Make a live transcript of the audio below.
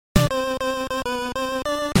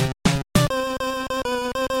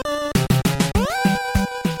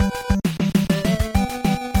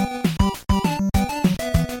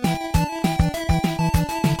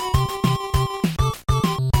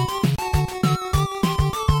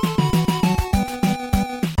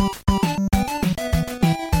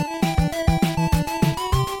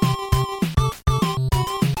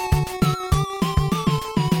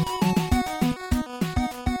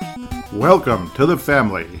welcome to the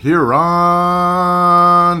family here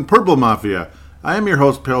on Purple Mafia. I am your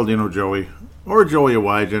host, Palladino Joey, or Joey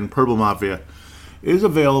Awajan. Purple Mafia is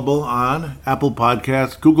available on Apple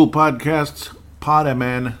Podcasts, Google Podcasts,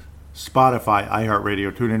 PodMN, Spotify,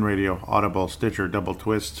 iHeartRadio, TuneIn Radio, Audible, Stitcher, Double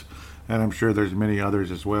Twist, and I'm sure there's many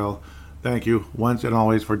others as well. Thank you once and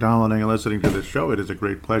always for downloading and listening to this show. It is a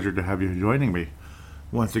great pleasure to have you joining me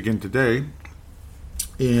once again today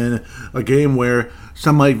in a game where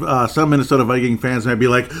some Minnesota Viking fans might be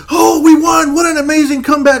like, "Oh, we won! What an amazing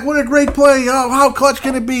comeback! What a great play! Oh, how clutch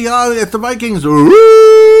can it be? Oh, it's the Vikings!"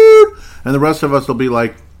 And the rest of us will be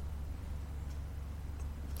like,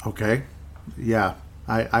 "Okay, yeah."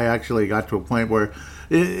 I actually got to a point where,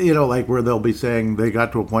 like where they'll be saying they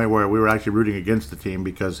got to a point where we were actually rooting against the team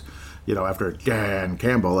because, after Dan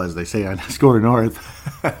Campbell, as they say on Score North,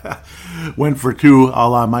 went for two a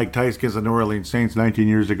la Mike Tice against the New Orleans Saints 19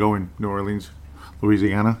 years ago in New Orleans,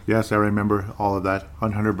 Louisiana. Yes, I remember all of that,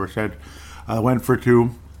 100%. Went for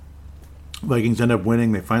two. Vikings end up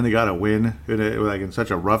winning. They finally got a win. In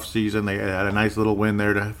such a rough season, they had a nice little win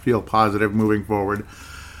there to feel positive moving forward.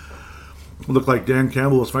 Looked like Dan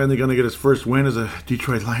Campbell was finally going to get his first win as a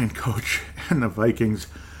Detroit Lion coach, and the Vikings,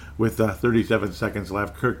 with 37 seconds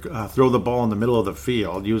left, Kirk throw the ball in the middle of the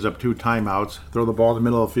field, use up 2 timeouts, throw the ball in the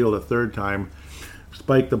middle of the field a third time,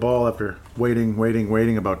 spike the ball after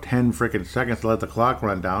waiting about 10 freaking seconds to let the clock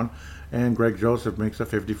run down, and Greg Joseph makes a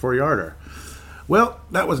 54-yarder. Well,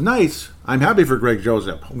 that was nice. I'm happy for Greg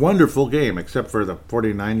Joseph. Wonderful game, except for the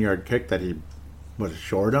 49-yard kick that he was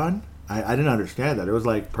short on. I didn't understand that. It was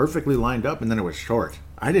like perfectly lined up, and then it was short.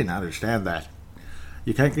 I didn't understand that.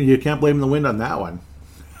 You can't blame the wind on that one,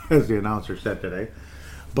 as the announcer said today.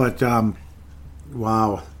 But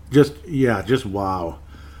wow, just wow.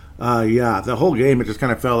 The whole game it just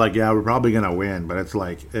kind of felt like we're probably gonna win, but it's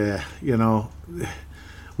like we don't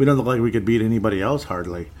look like we could beat anybody else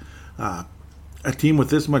hardly. A team with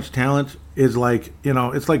this much talent is like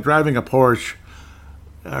it's like driving a Porsche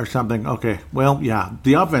or something. Okay, well, yeah,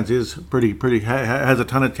 the offense is pretty has a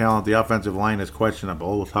ton of talent. The offensive line is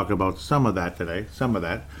questionable. We'll talk about some of that today. Some of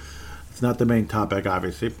that. It's not the main topic,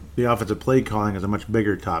 obviously. The offensive play calling is a much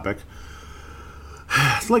bigger topic.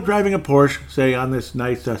 It's like driving a Porsche, say, on this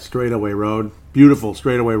nice straightaway road. Beautiful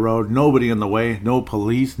straightaway road. Nobody in the way. No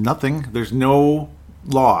police. Nothing. There's no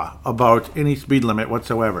law about any speed limit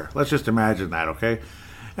whatsoever. Let's just imagine that, okay?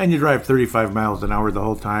 And you drive 35 miles an hour the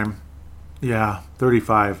whole time. Yeah,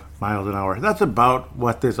 35 miles an hour. That's about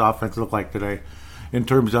what this offense looked like today in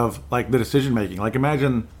terms of like the decision making. Like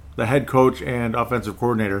imagine the head coach and offensive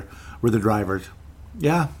coordinator were the drivers.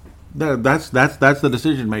 Yeah, that's the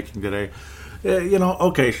decision making today.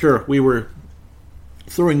 Okay, sure, we were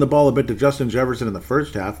throwing the ball a bit to Justin Jefferson in the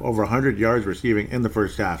first half, over 100 yards receiving in the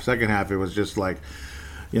first half. Second half, it was just like,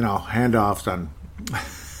 handoffs on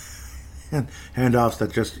handoffs that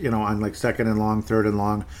just, on like second and long, third and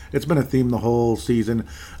long. It's been a theme the whole season.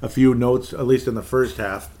 A few notes, at least in the first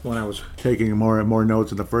half, when I was taking more and more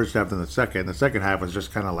notes in the first half than the second. The second half was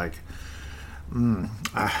just kind of like,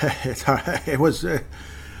 it was,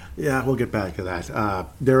 we'll get back to that.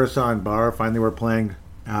 Darrisaw and Barr finally were playing.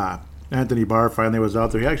 Anthony Barr finally was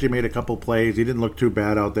out there. He actually made a couple plays. He didn't look too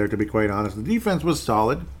bad out there, to be quite honest. The defense was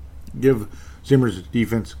solid. Give Zimmer's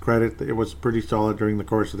defense credit. It was pretty solid during the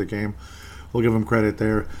course of the game. We'll give him credit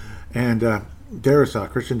there. And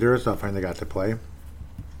Christian Darrisaw finally got to play.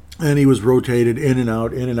 And he was rotated in and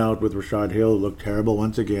out with Rashad Hill, who looked terrible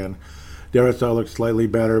once again. Darrisaw looked slightly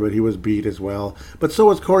better, but he was beat as well. But so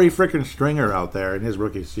was Corey frickin' Stringer out there in his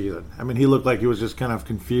rookie season. I mean, he looked like he was just kind of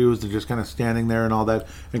confused and just kind of standing there and all that.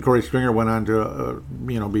 And Corey Stringer went on to,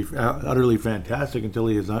 be utterly fantastic until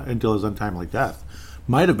his untimely death.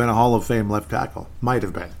 Might have been a Hall of Fame left tackle. Might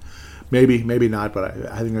have been. Maybe not, but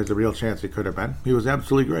I think there's a real chance he could have been. He was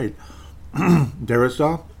absolutely great.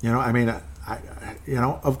 Darrisaw,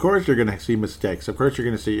 of course you're going to see mistakes. Of course you're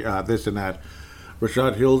going to see this and that.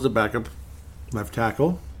 Rashad Hill's a backup left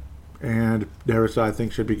tackle, and Darrisaw, I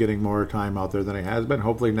think, should be getting more time out there than he has been.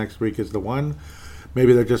 Hopefully next week is the one.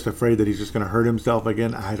 Maybe they're just afraid that he's just going to hurt himself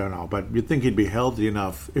again. I don't know, but you'd think he'd be healthy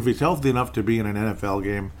enough. If he's healthy enough to be in an NFL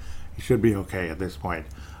game, he should be okay at this point.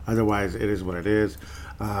 Otherwise, it is what it is.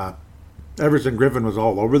 Everson Griffin was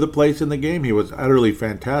all over the place in the game. He was utterly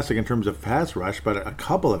fantastic in terms of pass rush, but a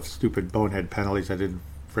couple of stupid bonehead penalties that didn't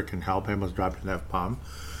freaking help him. Was dropped an F-bomb.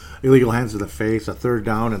 Illegal hands to the face, a third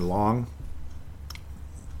down and long.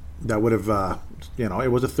 That would have,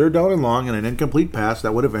 it was a third down and long and an incomplete pass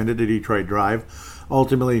that would have ended the Detroit drive.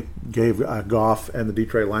 Ultimately gave Goff and the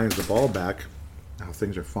Detroit Lions the ball back. Now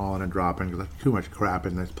things are falling and dropping because there's too much crap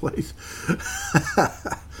in this place.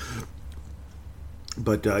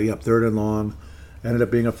 But, yep, third and long. Ended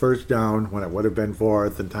up being a first down when it would have been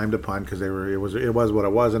fourth, and time to punt because it was what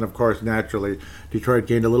it was. And of course, naturally, Detroit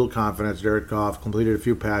gained a little confidence. Jared Goff completed a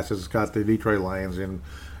few passes, got the Detroit Lions in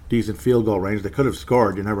decent field goal range. They could have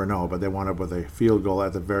scored, you never know, but they wound up with a field goal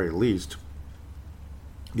at the very least,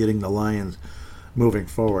 getting the Lions moving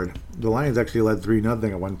forward. The Lions actually led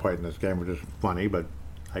 3-0 at one point in this game, which is funny, but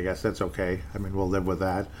I guess that's okay. I mean, we'll live with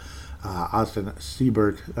that. Austin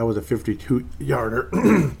Seibert, that was a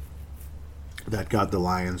 52-yarder. That got the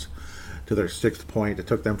Lions to their 6th point. It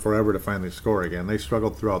took them forever to finally score again. They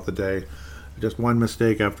struggled throughout the day. Just one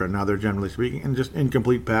mistake after another, generally speaking, and just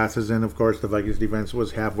incomplete passes. And, of course, the Vikings defense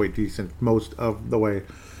was halfway decent most of the way.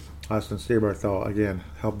 Austin Seibert, though, again,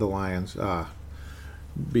 helped the Lions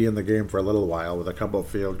be in the game for a little while with a couple of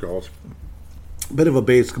field goals. A little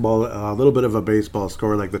bit of a baseball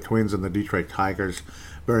score like the Twins and the Detroit Tigers.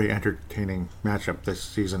 Very entertaining matchup this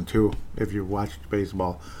season, too, if you watched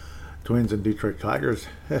baseball. Twins and Detroit Tigers.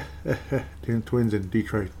 Twins and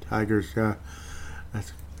Detroit Tigers. That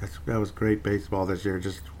was great baseball this year.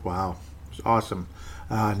 Just wow, it was awesome.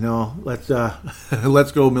 No, let's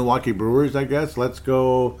go Milwaukee Brewers. I guess let's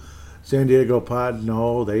go San Diego Pod.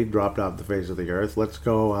 No, they dropped off the face of the earth. Let's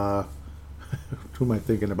go. Who am I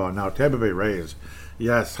thinking about now? Tampa Bay Rays.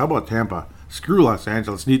 Yes. How about Tampa? Screw Los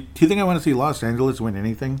Angeles. Do you think I want to see Los Angeles win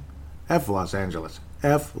anything? F Los Angeles.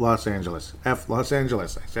 F Los Angeles. F Los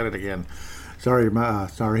Angeles. I said it again. Sorry,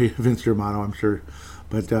 Vince Germano, I'm sure.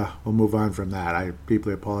 But we'll move on from that. I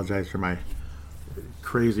deeply apologize for my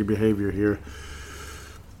crazy behavior here.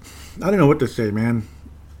 I don't know what to say, man.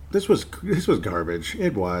 This was garbage.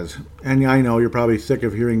 It was. And I know you're probably sick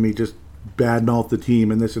of hearing me just badmouth the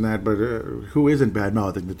team and this and that, but who isn't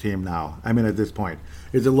badmouthing the team now? I mean, at this point.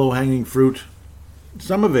 Is it low-hanging fruit?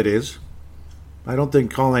 Some of it is. I don't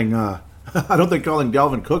think calling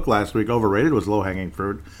Dalvin Cook last week overrated was low-hanging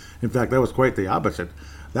fruit. In fact, that was quite the opposite.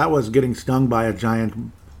 That was getting stung by a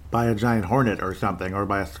giant hornet or something, or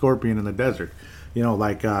by a scorpion in the desert. You know,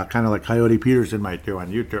 like kind of like Coyote Peterson might do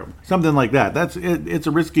on YouTube. Something like that. That's it. It's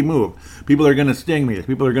a risky move. People are going to sting me.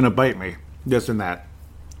 People are going to bite me. This and that.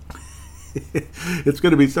 It's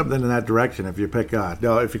going to be something in that direction if you call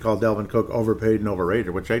Dalvin Cook overpaid and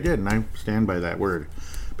overrated, which I did, and I stand by that word.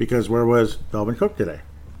 Because where was Dalvin Cook today?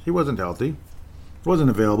 He wasn't healthy. Wasn't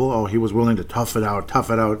available. Oh, he was willing to tough it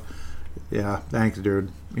out. Yeah, thanks,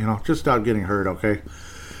 dude. You know, just stop getting hurt, okay?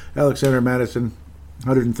 Alexander Mattison,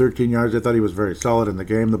 113 yards. I thought he was very solid in the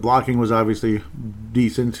game. The blocking was obviously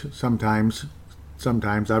decent sometimes.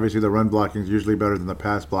 Obviously, the run blocking is usually better than the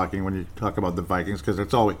pass blocking when you talk about the Vikings, because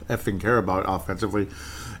that's all we effing care about offensively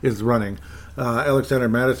is running. Alexander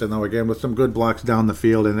Mattison, though, again, with some good blocks down the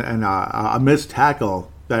field and a missed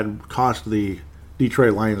tackle that cost the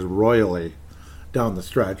Detroit Lions royally down the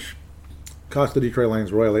stretch. It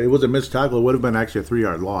was a missed tackle. It would have been actually a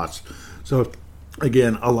 3-yard loss. So,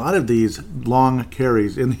 again, a lot of these long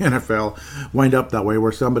carries in the NFL wind up that way,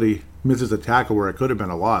 where somebody misses a tackle where it could have been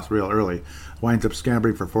a loss real early, winds up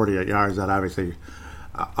scampering for 48 yards. That obviously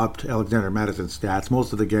upped Alexander Mattison's stats.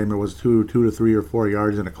 Most of the game it was 2 to 3 or 4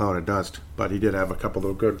 yards in a cloud of dust, but he did have a couple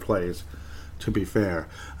of good plays, to be fair.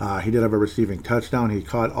 He did have a receiving touchdown. He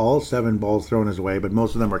caught all 7 balls thrown his way, but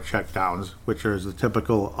most of them were check downs, which is the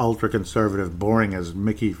typical ultra-conservative, boring as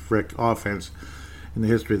Mickey Frick offense in the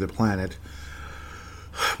history of the planet.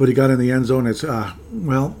 But he got in the end zone.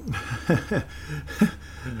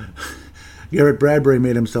 Garrett Bradbury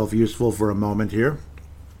made himself useful for a moment here.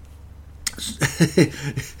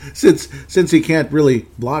 Since he can't really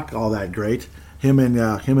block all that great, him and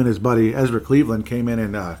his buddy Ezra Cleveland came in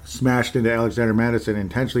and smashed into Alexander Mattison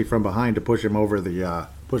intentionally from behind to push him over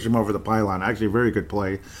the pylon. Actually, a very good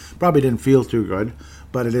play. Probably didn't feel too good,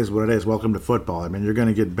 but it is what it is. Welcome to football. I mean, you're going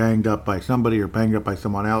to get banged up by somebody or banged up by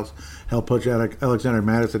someone else. Hell, push Alexander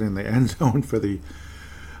Mattison in the end zone for the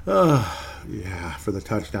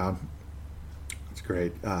touchdown. It's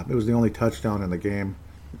great. It was the only touchdown in the game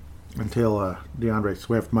until DeAndre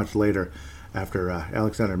Swift much later, after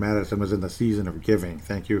Alexander Mattison was in the season of giving.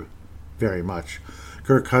 Thank you very much.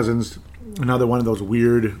 Kirk Cousins, another one of those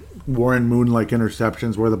weird Warren Moon-like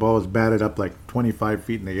interceptions where the ball is batted up like 25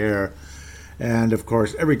 feet in the air. And, of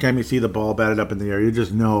course, every time you see the ball batted up in the air, you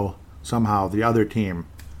just know somehow the other team,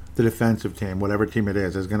 the defensive team, whatever team it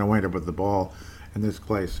is going to wind up with the ball. In this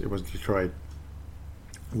case, it was Detroit.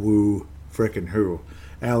 Woo frickin' who.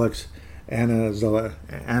 Alex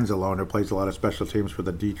Anzalone, who plays a lot of special teams for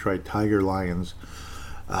the Detroit Tiger Lions.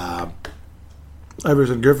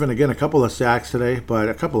 Everson Griffin, again, a couple of sacks today, but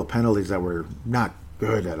a couple of penalties that were not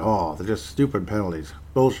good at all. They're just stupid penalties.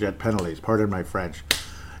 Bullshit penalties, pardon my French.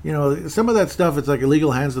 You know, some of that stuff, it's like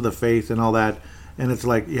illegal hands to the face and all that. And it's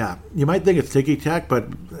like, yeah, you might think it's ticky-tack, but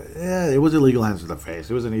it was illegal hands to the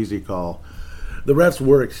face. It was an easy call. The refs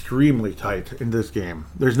were extremely tight in this game.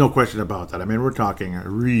 There's no question about that. I mean, we're talking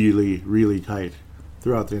really, really tight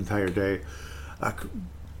throughout the entire day.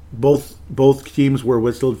 Both teams were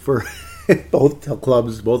whistled for, both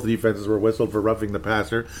clubs, both defenses were whistled for roughing the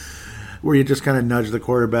passer, where you just kind of nudge the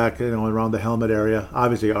quarterback, around the helmet area.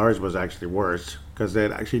 Obviously, ours was actually worse because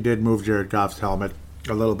they actually did move Jared Goff's helmet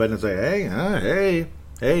a little bit and say,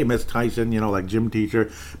 hey, Miss Tyson, like gym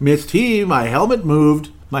teacher, Miss T, my helmet moved,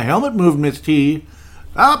 Miss T.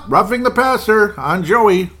 Roughing the passer on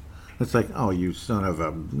Joey. It's like, oh, you son of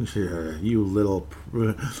a, you little,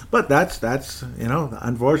 but that's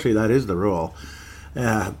unfortunately that is the rule.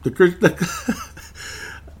 The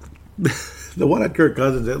one at Kirk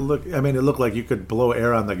Cousins, it looked like you could blow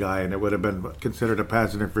air on the guy and it would have been considered a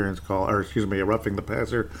pass interference call, or a roughing the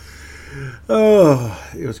passer. Oh,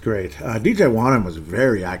 it was great. DJ Wonnum was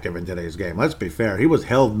very active in today's game. Let's be fair. He was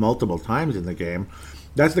held multiple times in the game.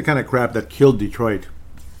 That's the kind of crap that killed Detroit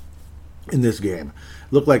in this game.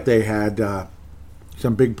 Looked like they had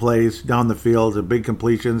some big plays down the field, some big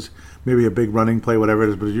completions, maybe a big running play, whatever it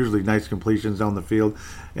is, but it's usually nice completions down the field.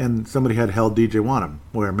 And somebody had held DJ Wonnum,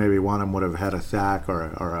 where maybe Wonnum would have had a sack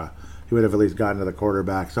or he would have at least gotten to the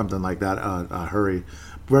quarterback, something like that, a hurry.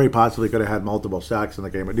 Very possibly could have had multiple sacks in the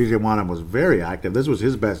game, but DJ Wonnum was very active. This was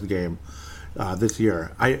his best game this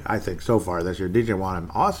year, I think, so far this year. DJ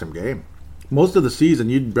Wonnum, awesome game. Most of the season,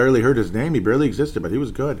 you'd barely heard his name. He barely existed, but he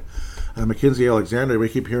was good. Mackenzie Alexander, we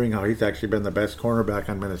keep hearing how he's actually been the best cornerback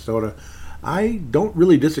on Minnesota. I don't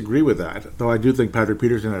really disagree with that, though I do think Patrick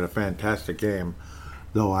Peterson had a fantastic game,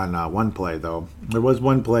 though, on one play, though. There was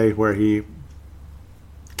one play where he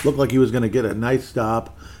looked like he was going to get a nice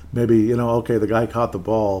stop. Maybe, the guy caught the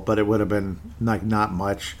ball, but it would have been not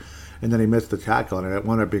much. And then he missed the tackle, and it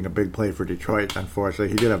wound up being a big play for Detroit, unfortunately.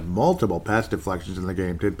 He did have multiple pass deflections in the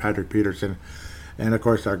game, did Patrick Peterson. And, of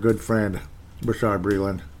course, our good friend, Bashaud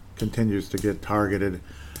Breeland, continues to get targeted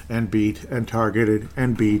and beat and targeted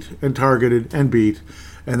and beat and targeted and beat.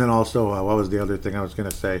 And then also, what was the other thing I was going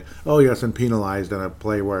to say? Oh, yes, and penalized on a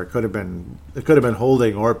play where it could have been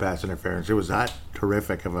holding or pass interference. It was that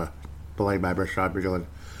terrific of a play by Bashaud Breeland.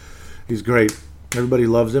 He's great. Everybody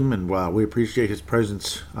loves him, and we appreciate his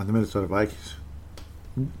presence on the Minnesota Vikings.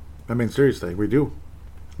 I mean, seriously, we do.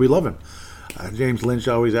 We love him. James Lynch,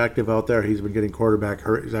 always active out there. He's been getting quarterback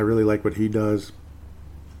hurt. I really like what he does.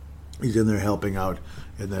 He's in there helping out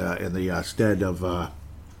in the stead of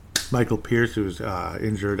Michael Pierce, who's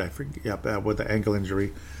injured. I forget with the ankle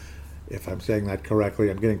injury, if I'm saying that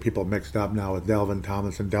correctly. I'm getting people mixed up now with Delvin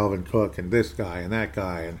Thomas and Delvin Cook and this guy and that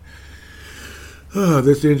guy and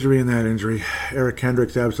this injury and that injury. Eric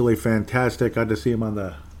Kendricks, absolutely fantastic. Got to see him on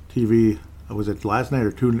the TV. Was it last night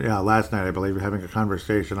or two? Yeah, last night, I believe, having a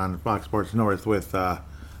conversation on Fox Sports North with our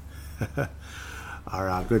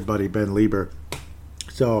good buddy Ben Lieber.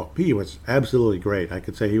 So he was absolutely great. I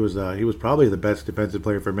could say he was probably the best defensive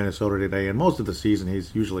player for Minnesota today. And most of the season,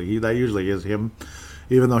 that usually is him.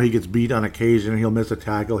 Even though he gets beat on occasion, he'll miss a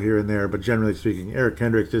tackle here and there. But generally speaking, Eric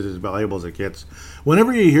Kendricks is as valuable as it gets.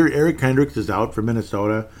 Whenever you hear Eric Kendricks is out for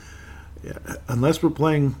Minnesota, unless we're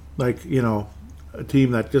playing a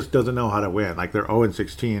team that just doesn't know how to win, like they're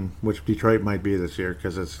 0-16, which Detroit might be this year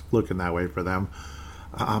because it's looking that way for them.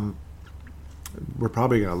 We're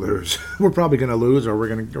probably going to lose. We're probably going to lose, or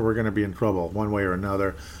we're going to be in trouble one way or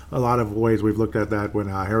another. A lot of ways we've looked at that when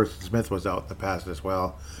Harrison Smith was out in the past as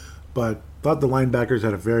well. But thought the linebackers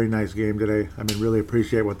had a very nice game today. I mean, really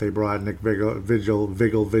appreciate what they brought. Nick Vigil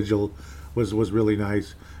was really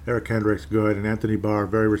nice. Eric Kendricks, good. And Anthony Barr,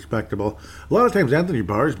 very respectable. A lot of times Anthony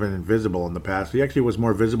Barr's been invisible in the past. He actually was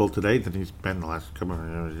more visible today than he's been the last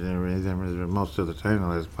most of the time, the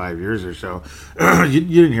last 5 years or so. You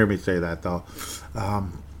didn't hear me say that, though.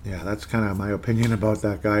 Yeah, that's kind of my opinion about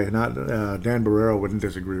that guy. Not Dan Barrero wouldn't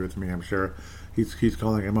disagree with me, I'm sure. He's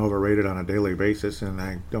calling him overrated on a daily basis, and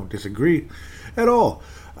I don't disagree at all.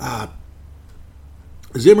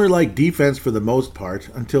 Zimmer-like defense for the most part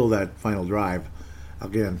until that final drive.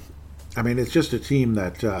 Again, I mean, it's just a team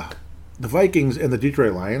that the Vikings and the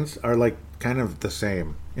Detroit Lions are like kind of the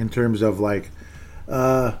same in terms of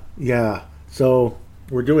so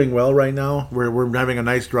we're doing well right now. We're having a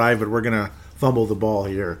nice drive, but we're going to fumble the ball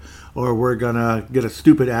here. Or we're going to get a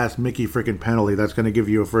stupid-ass Mickey freaking penalty that's going to give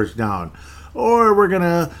you a first down. Or we're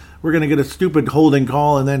gonna get a stupid holding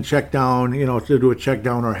call and then check down, to do a check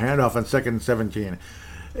down or handoff on 2nd and 17.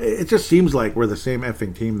 It just seems like we're the same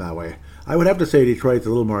effing team that way. I would have to say Detroit's a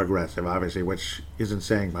little more aggressive, obviously, which isn't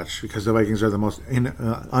saying much because the Vikings are the most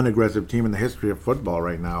unaggressive team in the history of football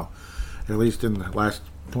right now, at least in the last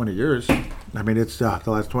 20 years. I mean, it's the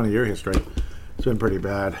last 20-year history. It's been pretty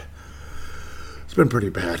bad. It's been pretty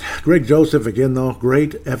bad. Greg Joseph again, though.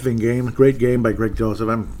 Great effing game. Great game by Greg Joseph.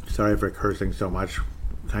 I'm sorry for cursing so much.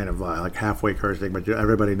 Kind of like halfway cursing, but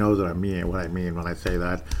everybody knows what I mean when I say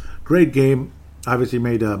that. Great game. Obviously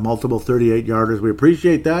made multiple 38-yarders. We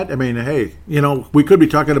appreciate that. I mean, hey, we could be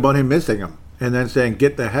talking about him missing them and then saying,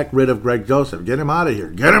 get the heck rid of Greg Joseph. Get him out of here.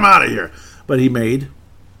 Get him out of here. But he made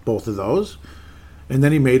both of those. And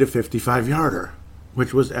then he made a 55-yarder,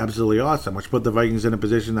 which was absolutely awesome, which put the Vikings in a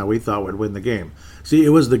position that we thought would win the game. See, it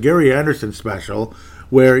was the Gary Anderson special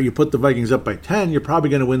where you put the Vikings up by 10, you're probably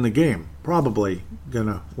going to win the game. Probably going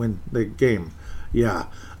to win the game. Yeah.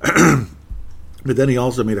 But then he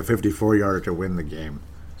also made a 54-yarder to win the game.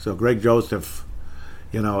 So Greg Joseph,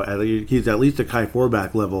 he's at least a Kai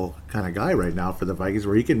Forback level kind of guy right now for the Vikings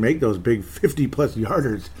where he can make those big 50-plus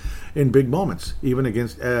yarders in big moments, even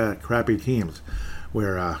against crappy teams.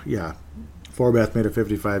 Where, Forbath made a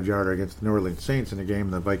 55-yarder against the New Orleans Saints in a game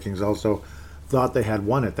the Vikings also thought they had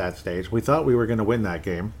won at that stage. We thought we were going to win that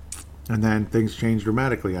game, and then things changed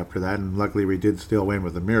dramatically after that, and luckily we did still win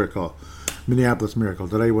with a miracle. Minneapolis Miracle.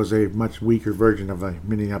 Today was a much weaker version of a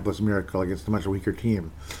Minneapolis Miracle against a much weaker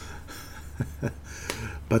team.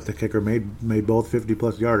 But the kicker made both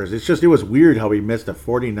 50-plus yarders. It was weird how he missed a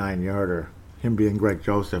 49-yarder, him being Greg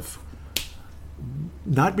Joseph.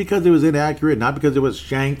 Not because it was inaccurate, not because it was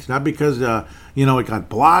shanked, not because, it got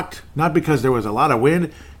blocked, not because there was a lot of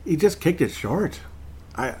wind. He just kicked it short.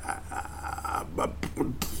 Okay,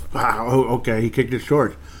 he kicked it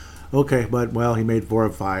short. Okay, but, he made 4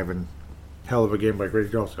 of 5, and hell of a game by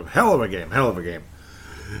Greg Joseph. Hell of a game.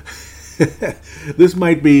 This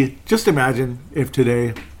might be, just imagine if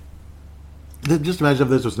this was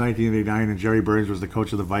 1989 and Jerry Burns was the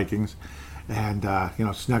coach of the Vikings. And,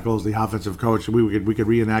 Sneckles, the offensive coach, we could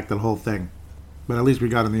reenact the whole thing. But at least we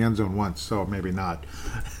got in the end zone once, so maybe not.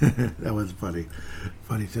 That was funny.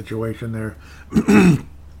 Funny situation there.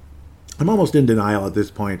 I'm almost in denial at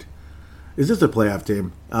this point. Is this a playoff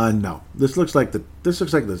team? No. This looks like the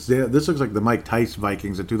Mike Tice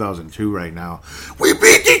Vikings of 2002 right now. We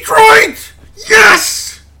beat Detroit!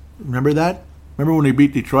 Yes! Remember that? Remember when we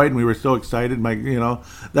beat Detroit and we were so excited?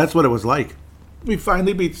 That's what it was like. We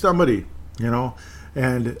finally beat somebody.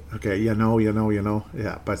 And okay, yeah,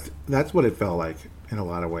 but that's what it felt like in a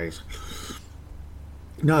lot of ways.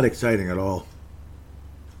 Not exciting at all.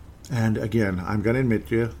 And again, I'm going to admit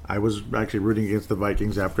to you, I was actually rooting against the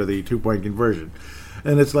Vikings after the 2-point conversion.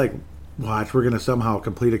 And it's like, watch, we're going to somehow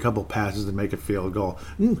complete a couple passes and make a field goal.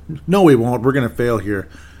 No, we won't. We're going to fail here.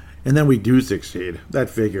 And then we do succeed. That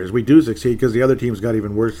figures. We do succeed because the other team's got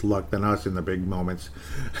even worse luck than us in the big moments.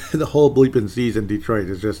 The whole bleeping season, Detroit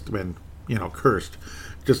has just been, cursed.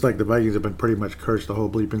 Just like the Vikings have been pretty much cursed the whole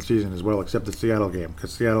bleeping season as well, except the Seattle game,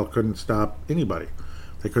 because Seattle couldn't stop anybody.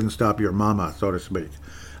 They couldn't stop your mama, so to speak,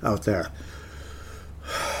 out there.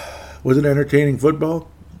 Was it entertaining football?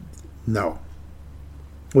 No.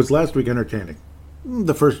 Was last week entertaining?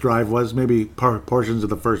 The first drive was, maybe portions of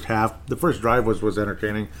the first half. The first drive was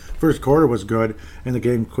entertaining. First quarter was good, and the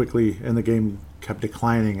game kept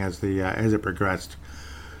declining as it progressed.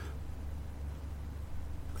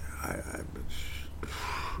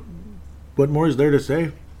 What more is there to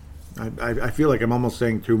say? I feel like I'm almost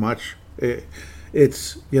saying too much.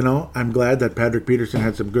 It's I'm glad that Patrick Peterson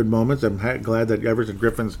had some good moments. I'm glad that Everson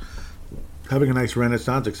Griffin's having a nice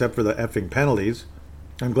renaissance, except for the effing penalties.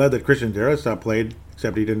 I'm glad that Christian Darrisaw played,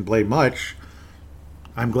 except he didn't play much.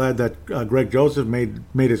 I'm glad that Greg Joseph made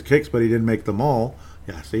his kicks, but he didn't make them all.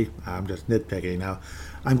 Yeah, see, I'm just nitpicking now.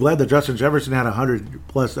 I'm glad that Justin Jefferson had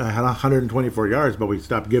 124 yards, but we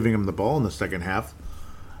stopped giving him the ball in the second half.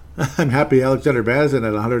 I'm happy Alexander Madison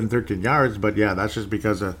had 113 yards, but yeah, that's just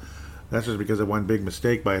because of one big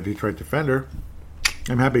mistake by a Detroit defender.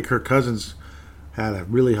 I'm happy Kirk Cousins had a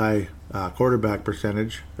really high completion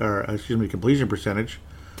percentage.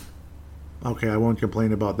 Okay, I won't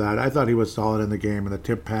complain about that. I thought he was solid in the game and the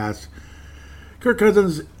tip pass. Kirk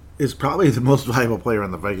Cousins is probably the most valuable player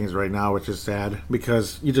on the Vikings right now, which is sad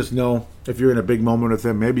because you just know if you're in a big moment with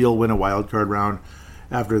him, maybe you'll win a wild card round.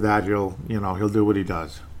 After that, he'll do what he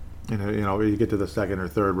does. You get to the second or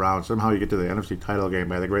third round. Somehow you get to the NFC title game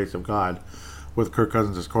by the grace of God with Kirk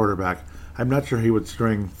Cousins as quarterback. I'm not sure he would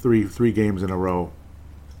string three games in a row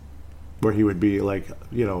where he would be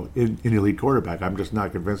an elite quarterback. I'm just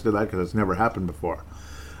not convinced of that because it's never happened before.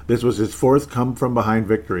 This was his fourth come-from-behind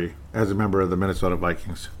victory as a member of the Minnesota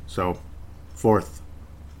Vikings. So, fourth.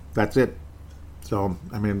 That's it. So,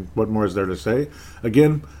 what more is there to say?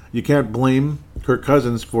 Again, you can't blame Kirk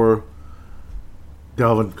Cousins for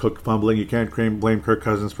Dalvin Cook fumbling. You can't blame Kirk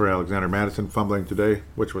Cousins for Alexander Madison fumbling today,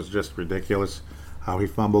 which was just ridiculous how he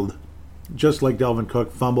fumbled. Just like Dalvin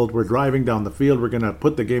Cook fumbled, we're driving down the field. We're going to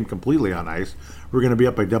put the game completely on ice. We're going to be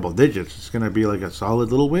up by double digits. It's going to be like a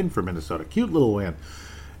solid little win for Minnesota. Cute little win.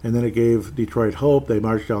 And then it gave Detroit hope. They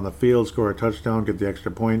marched down the field, score a touchdown, get the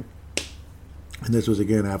extra point. And this was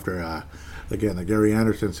again after, the Gary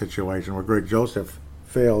Anderson situation where Greg Joseph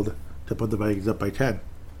failed to put the Vikings up by 10.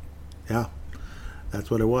 Yeah, that's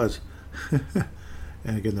what it was.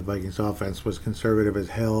 And again, the Vikings offense was conservative as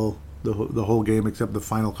hell the whole game except the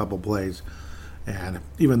final couple plays. And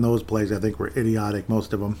even those plays, I think, were idiotic,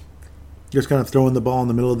 most of them. Just kind of throwing the ball in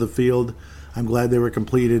the middle of the field. I'm glad they were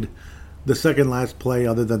completed. The second last play,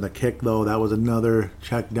 other than the kick, though, that was another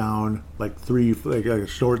check down, like a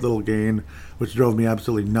short little gain, which drove me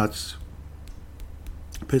absolutely nuts.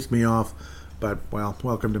 Pissed me off. But, well,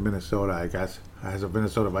 welcome to Minnesota, I guess. As a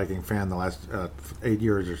Minnesota Viking fan the last 8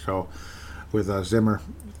 years or so with Zimmer.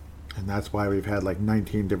 And that's why we've had like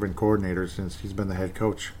 19 different coordinators since he's been the head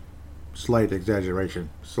coach. Slight exaggeration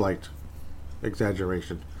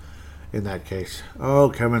in that case. Oh,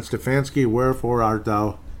 Kevin Stefanski, wherefore art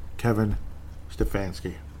thou, Kevin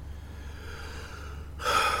Stefanski?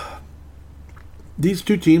 These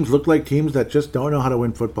two teams look like teams that just don't know how to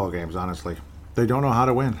win football games, honestly. They don't know how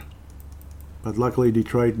to win. But luckily,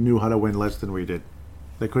 Detroit knew how to win less than we did.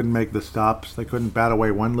 They couldn't make the stops. They couldn't bat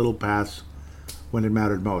away one little pass when it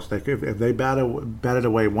mattered most. If they batted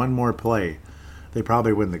away one more play, they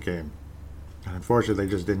probably win the game. And unfortunately,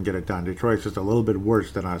 they just didn't get it done. Detroit's just a little bit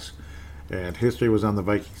worse than us. And history was on the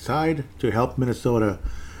Viking side to help Minnesota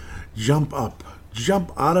jump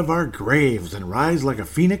out of our graves and rise like a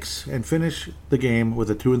phoenix and finish the game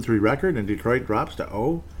with a 2-3 record. And Detroit drops to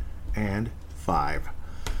 0-5.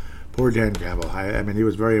 Poor Dan Campbell. I mean, he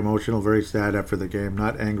was very emotional, very sad after the game.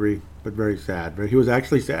 Not angry, but very sad. But he was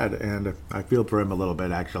actually sad, and I feel for him a little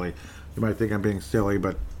bit, actually. You might think I'm being silly,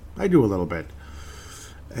 but I do a little bit.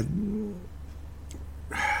 And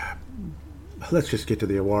let's just get to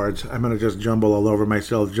the awards. I'm going to just jumble all over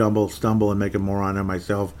myself, stumble, and make a moron of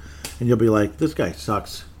myself. And you'll be like, this guy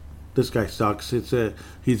sucks. This guy sucks.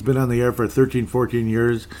 He's been on the air for 13, 14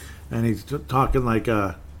 years, and he's talking like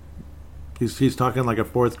a... He's talking like a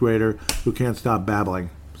fourth grader who can't stop babbling.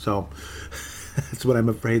 So that's what I'm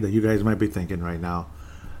afraid that you guys might be thinking right now.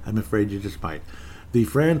 I'm afraid you just might. The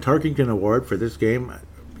Fran Tarkenton Award for this game,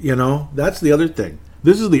 that's the other thing.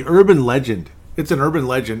 This is the urban legend. It's an urban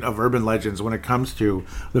legend of urban legends when it comes to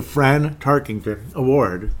the Fran Tarkenton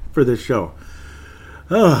Award for this show.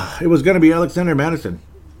 It was going to be Alexander Madison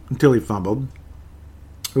until he fumbled.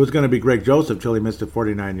 It was going to be Greg Joseph until he missed a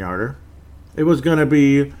 49-yarder. It was going to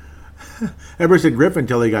be Everson Griffen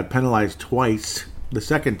until he got penalized twice the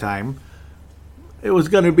second time. It was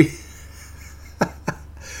going to be...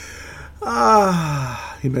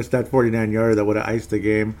 he missed that 49-yarder that would have iced the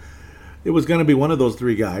game. It was going to be one of those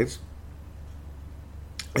three guys.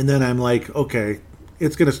 And then I'm like, okay,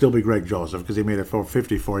 it's going to still be Greg Joseph because he made a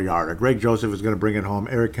 54-yarder. Greg Joseph is going to bring it home.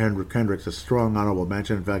 Eric Kendricks, a strong honorable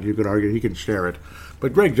mention. In fact, you could argue he can share it.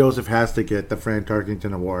 But Greg Joseph has to get the Fran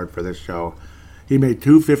Tarkenton Award for this show. He made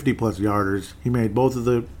two 50-plus yarders. He made both of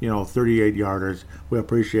the 38-yarders. We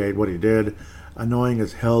appreciate what he did. Annoying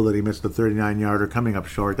as hell that he missed the 39-yarder coming up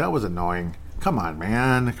short. That was annoying. Come on,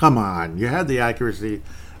 man. Come on. You had the accuracy.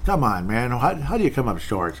 Come on, man. How do you come up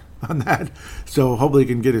short on that? So hopefully he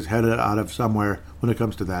can get his head out of somewhere when it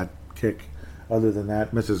comes to that kick. Other than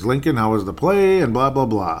that, Mrs. Lincoln, how was the play? And blah, blah,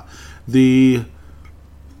 blah. The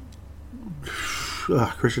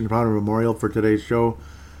Christian Potter Memorial for today's show.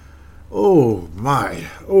 Oh, my.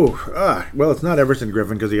 Well, it's not Everson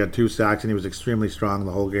Griffen because he had 2 sacks and he was extremely strong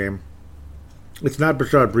the whole game. It's not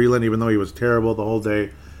Bashaud Breeland, even though he was terrible the whole day.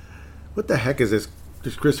 What the heck is this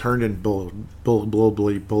Chris Herndon bull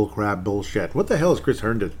crap bullshit? What the hell is Chris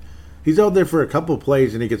Herndon? He's out there for a couple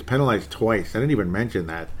plays and he gets penalized twice. I didn't even mention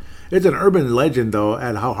that. It's an urban legend, though,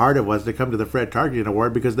 at how hard it was to come to the Fred Tarkenton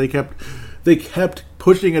Award because they kept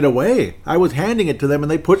pushing it away. I was handing it to them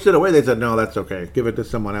and they pushed it away. They said, no, that's okay. Give it to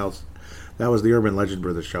someone else. That was the urban legend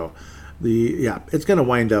for the show. It's going to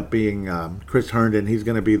wind up being Chris Herndon. He's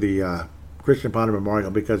going to be the Christian Potter Memorial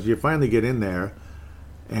because you finally get in there.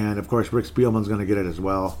 And, of course, Rick Spielman's going to get it as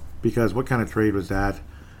well because what kind of trade was that?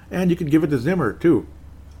 And you could give it to Zimmer, too.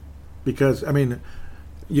 Because, I mean,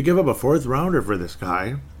 you give up a 4th rounder for this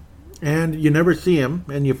guy and you never see him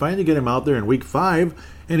and you finally get him out there in week 5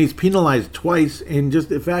 and he's penalized twice in just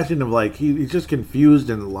a fashion of like he's just confused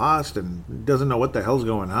and lost and doesn't know what the hell's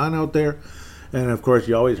going on out there. And of course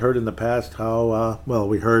you always heard in the past how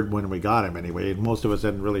we heard when we got him anyway, most of us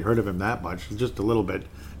hadn't really heard of him that much, just a little bit,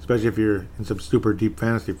 especially if you're in some super deep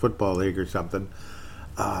fantasy football league or something,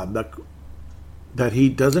 that he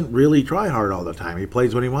doesn't really try hard all the time. He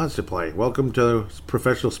plays when he wants to play. Welcome to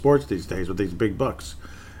professional sports these days with these big bucks.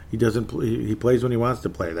 He doesn't. He plays when he wants to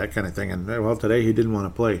play, that kind of thing. And well, today he didn't want to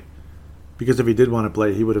play, because if he did want to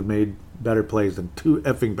play, he would have made better plays than 2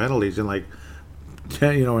 effing penalties in like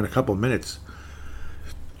 10, in a couple minutes.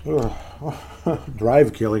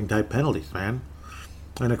 Drive killing type penalties, man.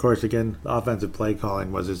 And of course, again, the offensive play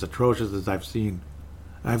calling was as atrocious as I've seen.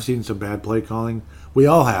 I've seen some bad play calling. We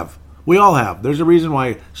all have. There's a reason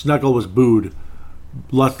why Snuckle was booed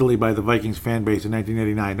lustily by the Vikings fan base in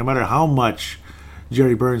 1989. No matter how much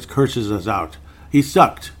Jerry Burns curses us out, he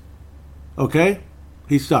sucked. Okay?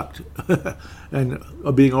 He sucked. And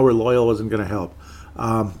being over loyal wasn't going to help.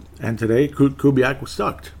 And today, Kubiak was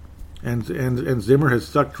sucked. And Zimmer has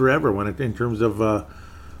sucked forever in terms of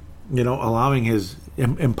allowing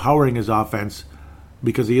empowering his offense,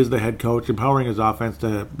 because he is the head coach, empowering his offense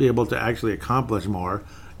to be able to actually accomplish more,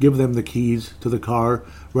 give them the keys to the car,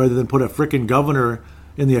 rather than put a frickin' governor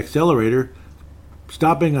in the accelerator,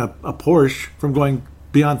 stopping a Porsche from going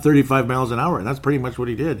beyond 35 miles an hour. And that's pretty much what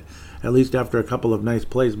he did, at least after a couple of nice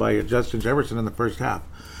plays by Justin Jefferson in the first half.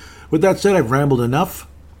 With that said, I've rambled enough.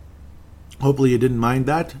 Hopefully you didn't mind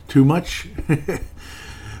that too much.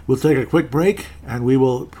 We'll take a quick break, and we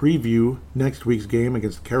will preview next week's game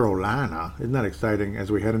against Carolina. Isn't that exciting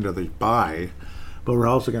as we head into the bye? But we're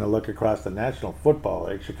also going to look across the National Football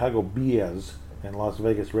League, Chicago Bears and Las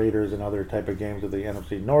Vegas Raiders and other type of games of the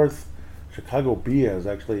NFC North. Chicago Bears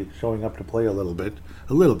actually showing up to play a little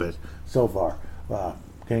bit so far.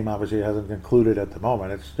 Game obviously hasn't concluded at the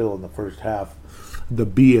moment. It's still in the first half. The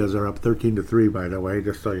Bears are up 13-3, by the way,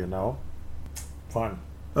 just so you know. Fun.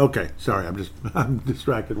 Okay, sorry, I'm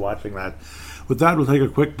distracted watching that. With that, we'll take a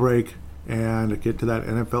quick break and get to that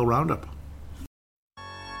NFL roundup.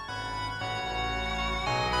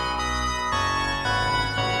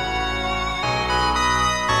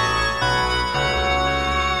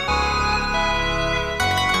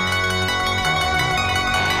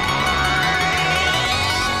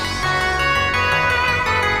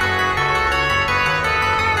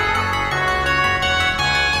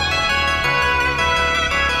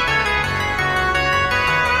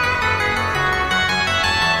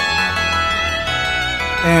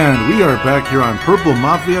 And we are back here on Purple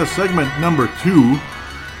Mafia, segment number 2.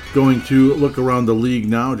 Going to look around the league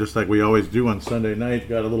now, just like we always do on Sunday night.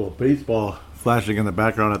 Got a little baseball flashing in the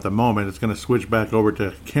background at the moment. It's going to switch back over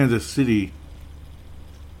to Kansas City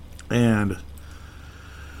and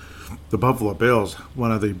the Buffalo Bills.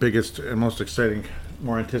 One of the biggest and most exciting,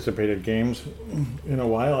 more anticipated games in a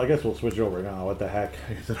while. I guess we'll switch over now. What the heck?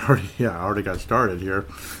 It already got started here.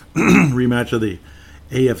 Rematch of the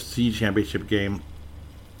AFC Championship game.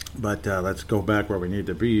 But let's go back where we need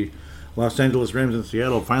to be. Los Angeles Rams and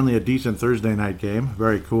Seattle, finally a decent Thursday night game.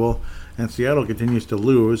 Very cool. And Seattle continues to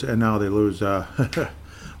lose, and now they lose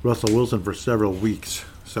Russell Wilson for several weeks.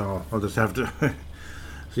 So I'll just have to...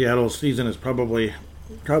 Seattle's season is probably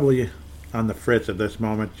on the fritz at this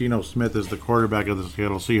moment. Geno Smith is the quarterback of the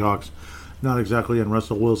Seattle Seahawks. Not exactly in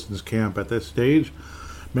Russell Wilson's camp at this stage.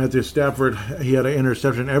 Matthew Stafford, he had an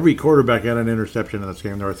interception. Every quarterback had an interception in this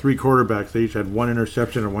game. There were 3 quarterbacks. They each had 1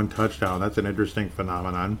 interception and 1 touchdown. That's an interesting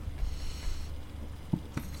phenomenon.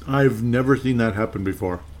 I've never seen that happen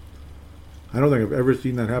before. I don't think I've ever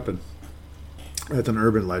seen that happen. That's an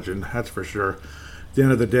urban legend, that's for sure. At the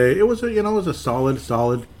end of the day, it was a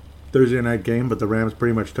solid Thursday night game, but the Rams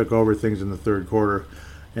pretty much took over things in the third quarter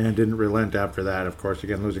and didn't relent after that. Of course,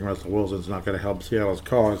 again, losing Russell Wilson's not going to help Seattle's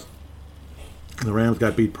cause. The Rams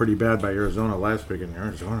got beat pretty bad by Arizona last week. In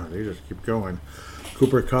Arizona, they just keep going.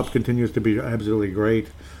 Cooper Kupp continues to be absolutely great.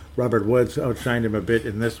 Robert Woods outshined him a bit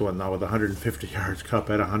in this one, though, with 150 yards. Kupp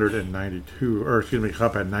had 192, or excuse me,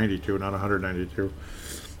 Kupp had 92, not 192.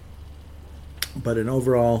 But an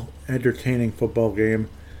overall entertaining football game,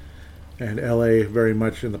 and LA very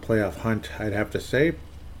much in the playoff hunt, I'd have to say.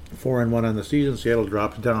 4-1 on the season. Seattle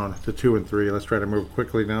drops down to 2-3. Let's try to move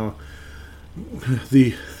quickly now.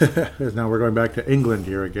 Now we're going back to England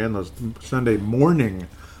here again. Those Sunday morning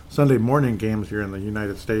games here in the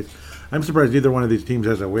United States. I'm surprised either one of these teams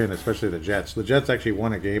has a win, especially the Jets. The Jets actually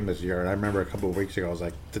won a game this year, and I remember a couple of weeks ago I was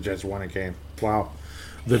like, the Jets won a game. Wow.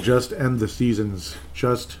 The just end the seasons.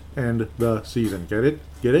 Just end the season. Get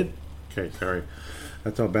it? Okay, sorry.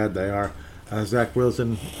 That's how bad they are. Zach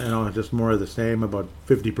Wilson, just more of the same, about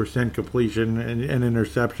 50% completion and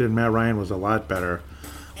interception. Matt Ryan was a lot better.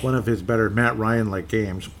 One of his better Matt Ryan-like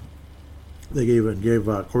games. They gave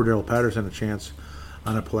Cordell Patterson a chance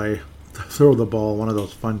on a play. throw the ball, one of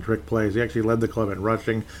those fun trick plays. He actually led the club in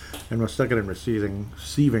rushing and was second in receiving.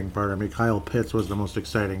 Kyle Pitts was the most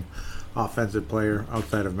exciting offensive player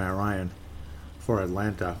outside of Matt Ryan for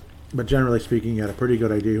Atlanta. But generally speaking, he had a pretty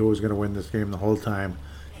good idea who was going to win this game the whole time.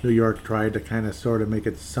 New York tried to kind of sort of make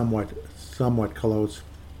it somewhat close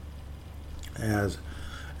as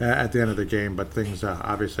at the end of the game, but things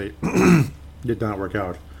obviously did not work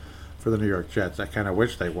out for the New York Jets. I kind of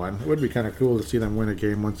wish they won. It would be kind of cool to see them win a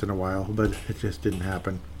game once in a while, but it just didn't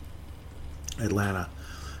happen. Atlanta,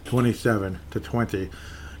 27-20.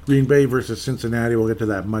 Green Bay versus Cincinnati. We'll get to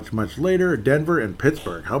that much later. Denver and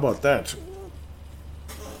Pittsburgh. How about that?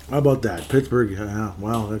 Pittsburgh,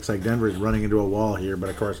 well, looks like Denver's running into a wall here, but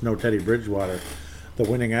of course, no Teddy Bridgewater. The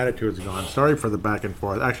winning attitude's gone. Sorry for the back and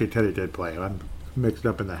forth. Actually, Teddy did play. I'm mixed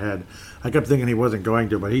up in the head. I kept thinking he wasn't going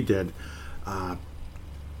to, but he did.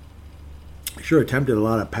 Sure attempted a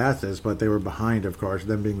lot of passes, but they were behind, of course,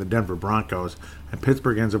 them being the Denver Broncos. And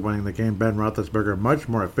Pittsburgh ends up winning the game. Ben Roethlisberger, much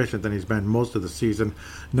more efficient than he's been most of the season.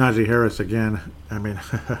 Najee Harris, again, I mean,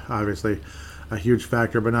 obviously a huge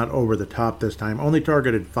factor, but not over the top this time. Only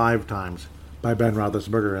targeted 5 times by Ben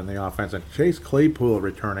Roethlisberger in the offense. And Chase Claypool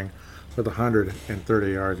returning with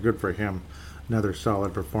 130 yards. Good for him. Another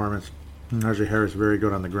solid performance. Najee Harris very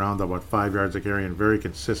good on the ground, though, about 5 yards a carry and very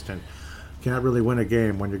consistent. Can't really win a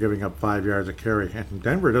game when you're giving up 5 yards a carry. And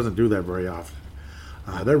Denver doesn't do that very often.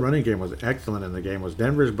 Their running game was excellent in the game. It was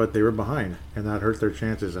Denver's, but they were behind, and that hurt their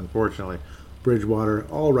chances, unfortunately. Bridgewater,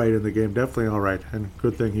 all right in the game, definitely all right. And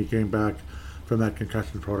good thing he came back from that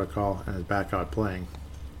concussion protocol and is back out playing.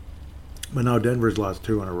 But now Denver's lost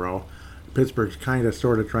 2 in a row. Pittsburgh's kind of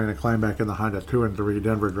sort of trying to climb back in the hunt at 2-3.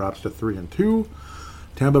 Denver drops to 3-2.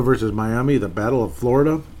 Tampa versus Miami, the Battle of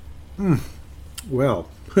Florida. Well,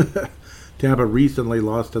 Tampa recently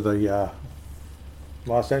lost to the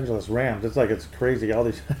Los Angeles Rams. It's like it's crazy. All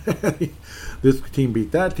these, this team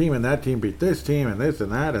beat that team, and that team beat this team, and this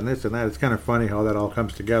and that, and this and that. It's kind of funny how that all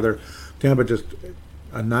comes together. Tampa just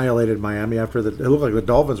annihilated Miami after it looked like the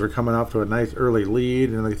Dolphins were coming off to a nice early lead,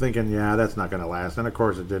 and they're thinking, yeah, that's not going to last. And of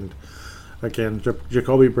course it didn't. Again,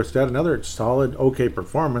 Jacoby Brissett, another solid, okay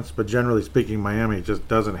performance, but generally speaking, Miami just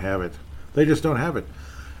doesn't have it. They just don't have it.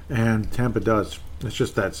 And Tampa does. It's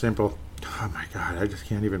just that simple. Oh my God, I just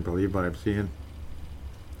can't even believe what I'm seeing.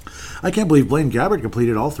 I can't believe Blaine Gabbert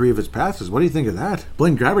completed all 3 of his passes. What do you think of that?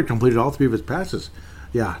 Blaine Gabbert completed all 3 of his passes.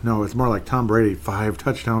 Yeah, no, it's more like Tom Brady, 5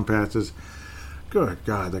 touchdown passes. Good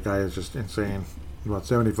God, that guy is just insane. About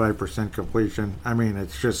 75% completion. I mean,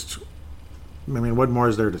 it's just, what more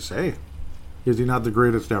is there to say? Is he not the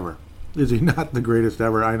greatest ever? Is he not the greatest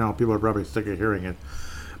ever? I know, people are probably sick of hearing it.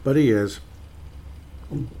 But he is.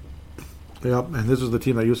 Yep, and this is the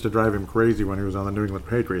team that used to drive him crazy when he was on the New England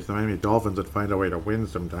Patriots. The Miami Dolphins would find a way to win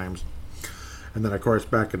sometimes. And then, of course,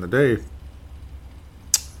 back in the day,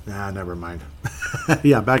 never mind.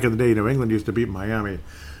 Yeah, back in the day, New England used to beat Miami,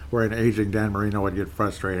 where an aging Dan Marino would get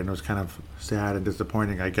frustrated. And it was kind of sad and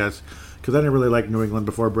disappointing, I guess, because I didn't really like New England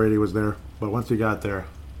before Brady was there. But once he got there,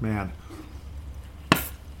 man,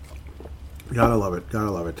 gotta love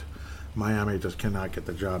it. Miami just cannot get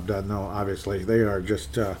the job done, though. Obviously, they are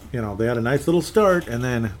just, they had a nice little start, and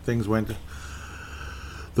then things went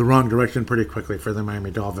the wrong direction pretty quickly for the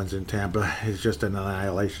Miami Dolphins in Tampa. It's just an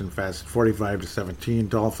annihilation fest. 45-17.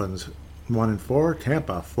 Dolphins 1-4.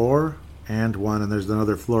 Tampa 4-1. And there's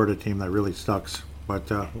another Florida team that really sucks, but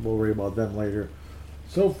we'll worry about them later.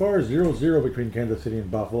 So far, 0-0 between Kansas City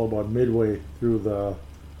and Buffalo, about midway through the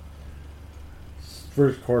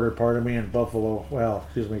first quarter,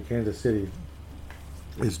 and Kansas City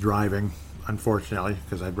is driving, unfortunately,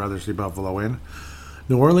 because I'd rather see Buffalo win.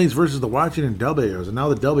 New Orleans versus the Washington W's, and now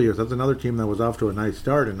the W's, that's another team that was off to a nice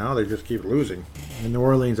start, and now they just keep losing. In New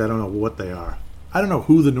Orleans, I don't know what they are. I don't know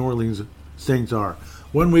who the New Orleans Saints are.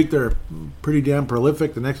 One week they're pretty damn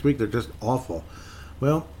prolific, the next week they're just awful.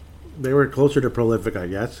 Well, they were closer to prolific, I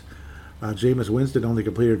guess. Jameis Winston only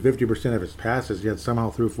completed 50% of his passes, yet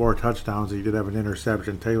somehow threw 4 touchdowns. He did have an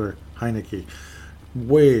interception. Taylor Heineke,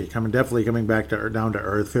 definitely coming back down to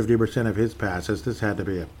earth. 50% of his passes. This had to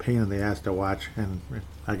be a pain in the ass to watch, and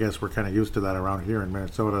I guess we're kind of used to that around here in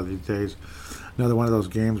Minnesota these days. Another one of those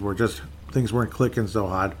games where just things weren't clicking so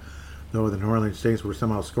hot, though the New Orleans Saints were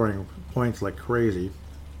somehow scoring points like crazy.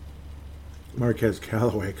 Marquez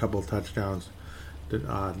Callaway, a couple touchdowns.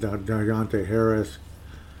 Deontay Harris,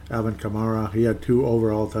 Alvin Kamara, he had 2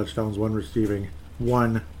 overall touchdowns, 1 receiving,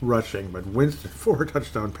 1 rushing. But Winston, 4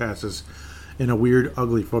 touchdown passes in a weird,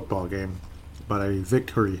 ugly football game. But a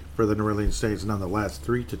victory for the New Orleans Saints nonetheless,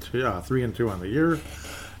 3-2 on the year.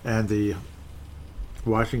 And the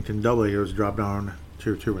Washington W's drop down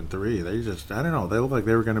 2-2-3. They just, I don't know. They look like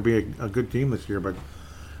they were going to be a good team this year, but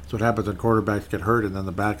that's what happens when quarterbacks get hurt, and then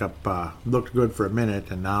the backup looked good for a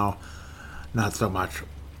minute, and now not so much.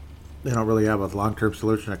 They don't really have a long-term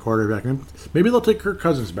solution at quarterback. Maybe they'll take Kirk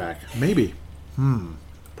Cousins back. Maybe.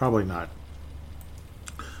 Probably not.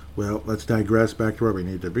 Well, let's digress back to where we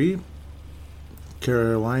need to be.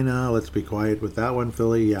 Carolina, let's be quiet with that one.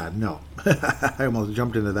 Philly, yeah, no. I almost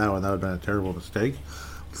jumped into that one. That would have been a terrible mistake.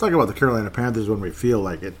 Let's talk about the Carolina Panthers when we feel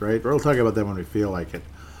like it, right? We'll talk about them when we feel like it.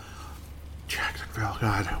 Jacksonville,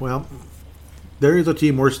 God. Well, there is a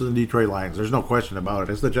team worse than the Detroit Lions. There's no question about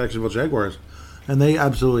it. It's the Jacksonville Jaguars, and they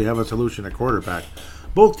absolutely have a solution at quarterback.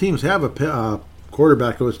 Both teams have a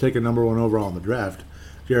quarterback who was taken number 1 overall in the draft.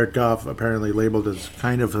 Jared Goff, apparently labeled as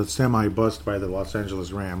kind of a semi-bust by the Los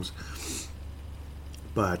Angeles Rams.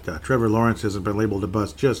 But Trevor Lawrence hasn't been labeled a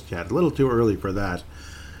bust just yet. A little too early for that.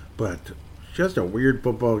 But just a weird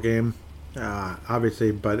football game,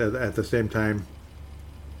 obviously. But at the same time,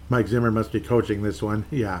 Mike Zimmer must be coaching this one.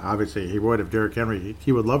 Yeah, obviously he would if Derrick Henry.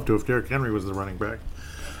 He would love to if Derrick Henry was the running back.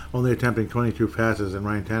 Only attempting 22 passes in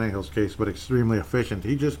Ryan Tannehill's case, but extremely efficient.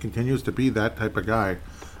 He just continues to be that type of guy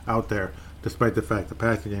out there, despite the fact the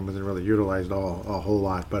passing game isn't really utilized a whole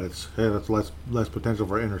lot, but it's less potential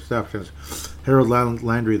for interceptions. Harold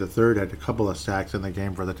Landry III had a couple of sacks in the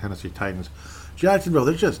game for the Tennessee Titans. Jacksonville,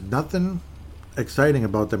 there's just nothing exciting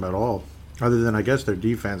about them at all, other than I guess their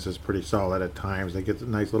defense is pretty solid at times. They get a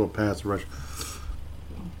nice little pass rush.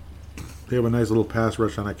 They have a nice little pass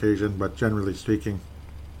rush on occasion, but generally speaking,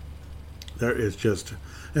 there is just...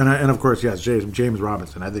 And of course, yes, James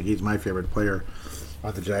Robinson. I think he's my favorite player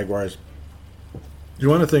on the Jaguars. You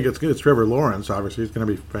want to think it's Trevor Lawrence. Obviously, he's going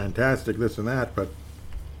to be fantastic, this and that, but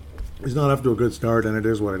he's not off to a good start, and it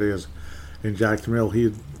is what it is. In Jacksonville,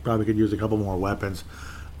 he probably could use a couple more weapons,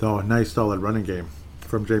 though a nice, solid running game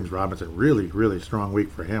from James Robinson. Really, really strong week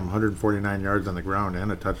for him. 149 yards on the ground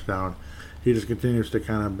and a touchdown. He just continues to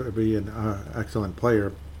kind of be an excellent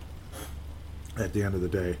player at the end of the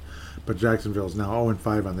day. But Jacksonville's now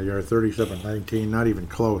 0-5 on the year, 37-19, not even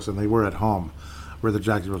close, and they were at home. Were the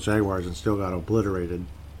Jacksonville Jaguars and still got obliterated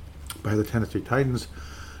by the Tennessee Titans.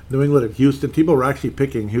 New England at Houston. People were actually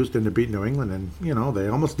picking Houston to beat New England, and, they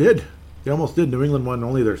almost did. They almost did. New England won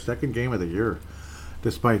only their second game of the year,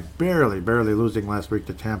 despite barely losing last week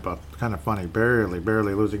to Tampa. It's kind of funny. Barely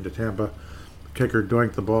losing to Tampa. Kicker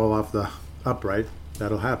doinked the ball off the upright.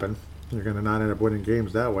 That'll happen. You're going to not end up winning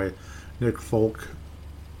games that way. Nick Folk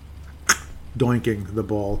doinking the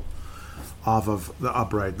ball off of the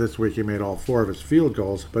upright. This week he made all 4 of his field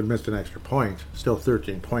goals, but missed an extra point. Still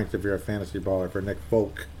 13 points if you're a fantasy baller for Nick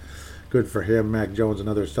Folk. Good for him. Mac Jones,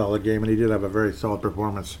 another solid game, and he did have a very solid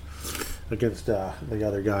performance against the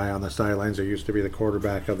other guy on the sidelines who used to be the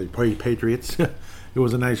quarterback of the Patriots. It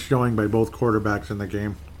was a nice showing by both quarterbacks in the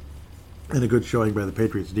game, and a good showing by the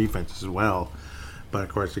Patriots defense as well. But of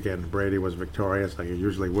course, again, Brady was victorious like he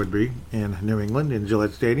usually would be in New England in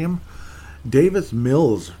Gillette Stadium. Davis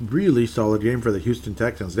Mills, really solid game for the Houston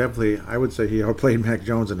Texans. Definitely, I would say he outplayed Mac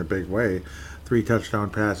Jones in a big way. 3 touchdown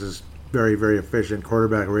passes, very, very efficient.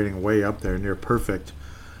 Quarterback rating way up there, near perfect.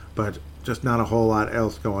 But just not a whole lot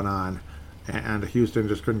else going on. And Houston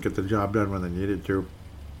just couldn't get the job done when they needed to.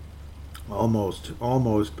 Almost,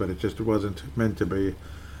 but it just wasn't meant to be.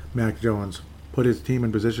 Mac Jones put his team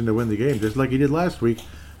in position to win the game, just like he did last week.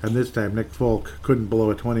 And this time, Nick Folk couldn't blow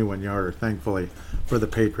a 21-yarder, thankfully, for the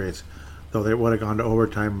Patriots. Though they would have gone to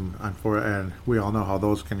overtime and we all know how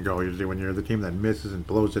those can go. Usually when you're the team that misses and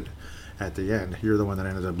blows it at the end, you're the one that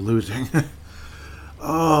ends up losing.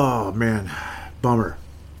 Oh, man. Bummer.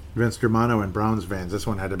 Vince Germano and Browns fans, this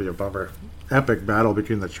one had to be a bummer. Epic battle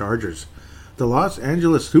between the Chargers. The Los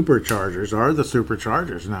Angeles Superchargers are the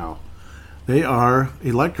Superchargers now. They are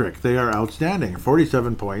electric. They are outstanding.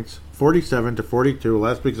 47 points, 47-42.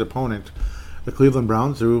 Last week's opponent, the Cleveland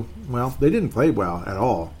Browns, who, well, they didn't play well at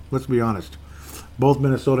all. Let's be honest. Both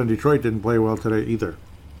Minnesota and Detroit didn't play well today either.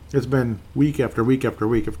 It's been week after week after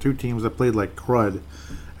week of 2 teams that played like crud,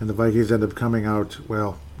 and the Vikings end up coming out,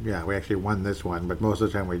 well, yeah, we actually won this one, but most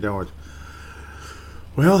of the time we don't.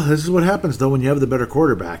 Well, this is what happens, though, when you have the better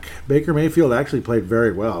quarterback. Baker Mayfield actually played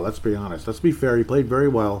very well, let's be honest. Let's be fair, he played very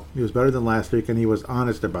well. He was better than last week, and he was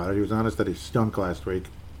honest about it. He was honest that he stunk last week.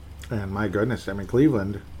 And my goodness, I mean,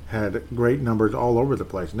 Cleveland had great numbers all over the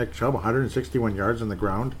place. Nick Chubb, 161 yards on the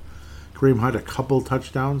ground. Kareem Hunt, a couple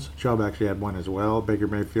touchdowns. Chubb actually had one as well. Baker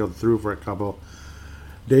Mayfield threw for a couple.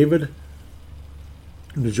 David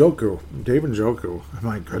Njoku,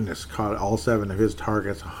 my goodness, caught all 7 of his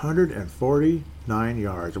targets. 149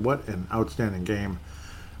 yards. What an outstanding game.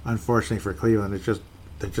 Unfortunately for Cleveland,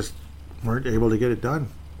 they just weren't able to get it done.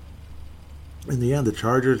 In the end, the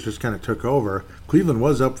Chargers just kind of took over. Cleveland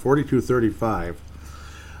was up 42-35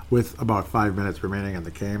 with about 5 minutes remaining in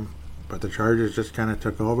the game. But the Chargers just kind of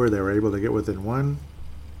took over. They were able to get within one.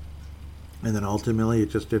 And then ultimately, it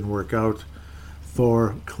just didn't work out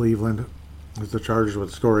for Cleveland, as the Chargers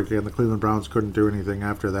would score again. The Cleveland Browns couldn't do anything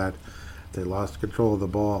after that. They lost control of the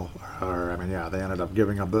ball. They ended up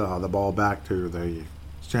giving up the ball back to the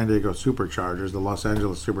San Diego Superchargers, the Los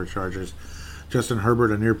Angeles Superchargers. Justin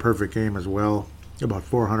Herbert, a near-perfect game as well. About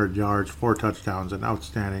 400 yards, 4 touchdowns, an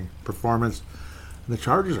outstanding performance. And the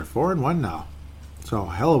Chargers are 4-1 now. So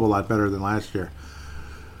a hell of a lot better than last year.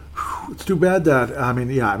 It's too bad that,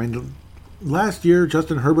 last year,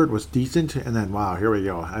 Justin Herbert was decent, and then, wow, here we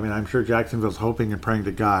go. I'm sure Jacksonville's hoping and praying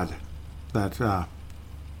to God that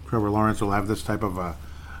Trevor Lawrence will have this type of an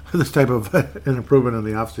improvement in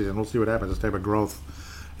the offseason. We'll see what happens, this type of growth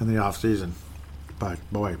in the offseason. But,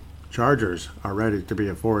 boy, Chargers are ready to be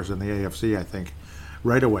a force in the AFC, I think,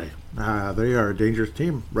 right away. They are a dangerous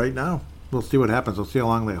team right now. We'll see what happens. We'll see how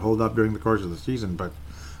long they hold up during the course of the season, but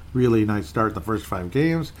really nice start in the first 5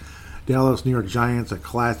 games. Dallas, New York Giants, a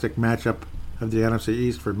classic matchup of the NFC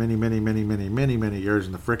East for many, many, many, many, many, many years,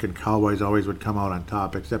 and the frickin' Cowboys always would come out on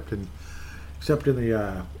top, except in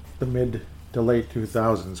the mid to late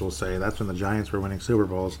 2000s, we'll say. That's when the Giants were winning Super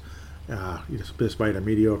Bowls, despite a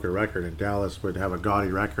mediocre record, and Dallas would have a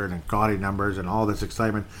gaudy record and gaudy numbers and all this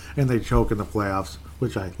excitement, and they'd choke in the playoffs,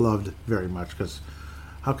 which I loved very much, because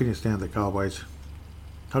how can you stand the Cowboys?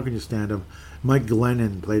 How can you stand them? Mike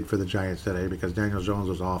Glennon played for the Giants today because Daniel Jones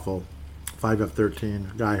was awful. 5 of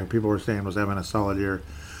 13, guy who people were saying was having a solid year.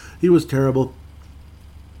 He was terrible.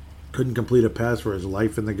 Couldn't complete a pass for his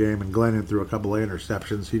life in the game, and Glennon threw a couple of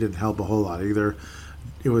interceptions. He didn't help a whole lot either.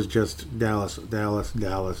 It was just Dallas. Ugh.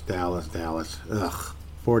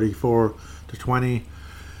 44-20.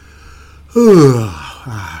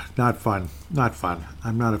 Not fun.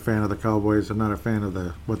 I'm not a fan of the Cowboys. I'm not a fan of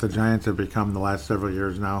what the Giants have become the last several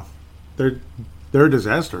years now. They're a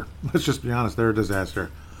disaster. Let's just be honest. They're a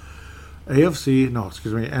disaster.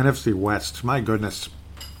 NFC West. My goodness.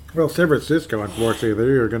 Well, San Francisco, unfortunately,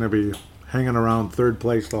 they are going to be hanging around third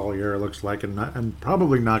place all year, it looks like, and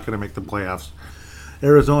probably not going to make the playoffs.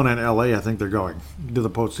 Arizona and LA, I think they're going to the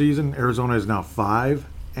postseason. Arizona is now 5-0.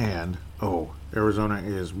 Arizona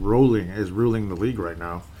is ruling the league right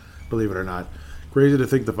now, believe it or not. Crazy to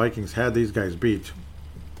think the Vikings had these guys beat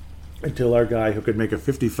until our guy who could make a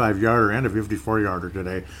 55-yarder and a 54-yarder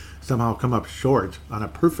today somehow come up short on a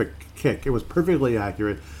perfect kick. It was perfectly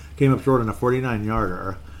accurate. Came up short on a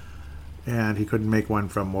 49-yarder, and he couldn't make one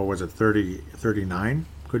from, 39?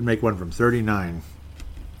 Couldn't make one from 39.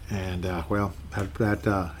 And,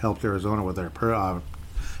 that helped Arizona with their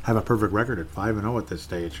have a perfect record at 5-0 at this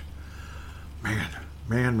stage.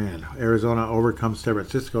 Man. Arizona overcomes San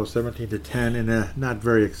Francisco 17-10 in a not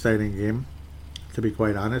very exciting game, to be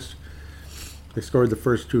quite honest. They scored the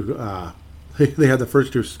first 2. They had the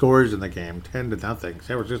first 2 scores in the game, 10-0. San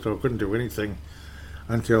Francisco couldn't do anything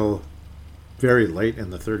until very late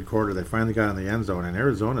in the third quarter. They finally got in the end zone, and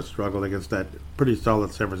Arizona struggled against that pretty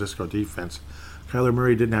solid San Francisco defense. Kyler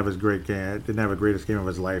Murray didn't have the greatest game of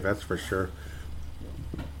his life, that's for sure.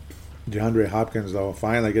 DeAndre Hopkins, though,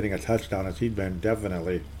 finally getting a touchdown, as he'd been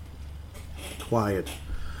definitely quiet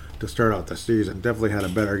to start out the season. Definitely had a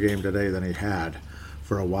better game today than he had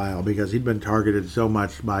for a while, because he'd been targeted so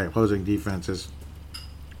much by opposing defenses.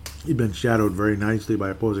 He'd been shadowed very nicely by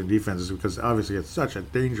opposing defenses, because obviously it's such a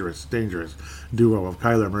dangerous duo of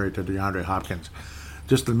Kyler Murray to DeAndre Hopkins.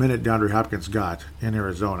 Just the minute DeAndre Hopkins got in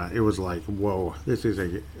Arizona, it was like, whoa, this is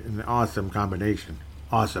an awesome combination.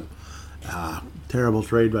 Awesome. Terrible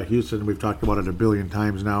trade by Houston. We've talked about it a billion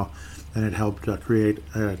times now, and it helped create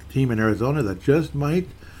a team in Arizona that just might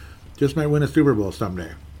win a Super Bowl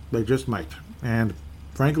someday. They just might. And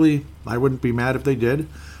frankly, I wouldn't be mad if they did.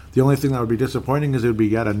 The only thing that would be disappointing is it would be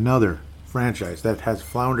yet another franchise that has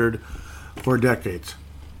floundered for decades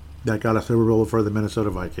that got a Super Bowl for the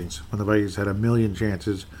Minnesota Vikings, when the Vikings had a million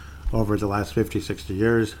chances over the last 50, 60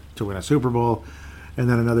 years to win a Super Bowl. And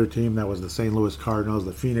then another team that was the St. Louis Cardinals,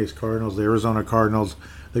 the Phoenix Cardinals, the Arizona Cardinals.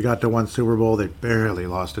 They got to one Super Bowl. They barely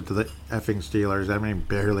lost it to the effing Steelers.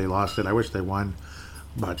 Barely lost it. I wish they won.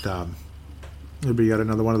 But it'd be yet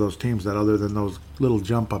another one of those teams that, other than those little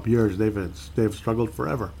jump-up years, they've struggled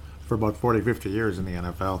forever, for about 40, 50 years in the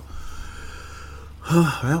NFL.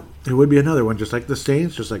 Well, it would be another one, just like the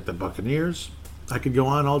Saints, just like the Buccaneers. I could go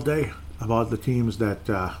on all day about the teams that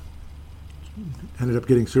ended up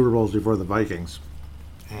getting Super Bowls before the Vikings.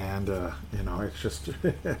 And, it's just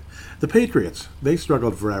the Patriots. They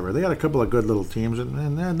struggled forever. They had a couple of good little teams,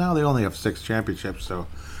 and now they only have 6 championships, so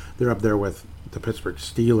They're up there with the Pittsburgh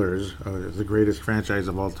Steelers, the greatest franchise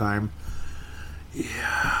of all time.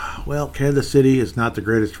 Yeah, well, Kansas City is not the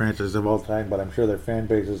greatest franchise of all time, but I'm sure their fan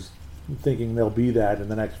base is thinking they'll be that in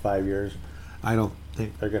the next 5 years. I don't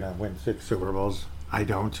think they're going to win 6 Super Bowls. I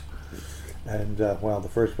don't. And, the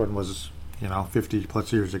first one was, 50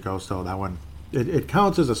 plus years ago, so that one, it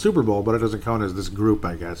counts as a Super Bowl, but it doesn't count as this group,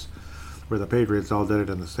 I guess, where the Patriots all did it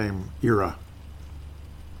in the same era.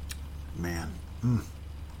 Man.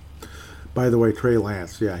 By the way, Trey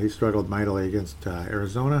Lance, he struggled mightily against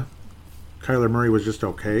Arizona. Kyler Murray was just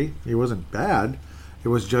okay. He wasn't bad. It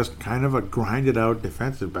was just kind of a grinded out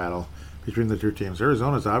defensive battle between the two teams.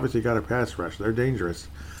 Arizona's obviously got a pass rush. They're dangerous.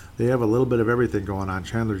 They have a little bit of everything going on.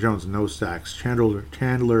 Chandler Jones, no sacks.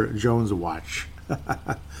 Chandler Jones watch.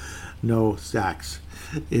 No sacks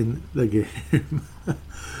in the game.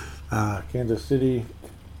 Kansas City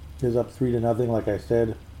is up 3-0, like I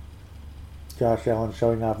said. Josh Allen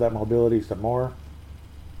showing off that mobility some more.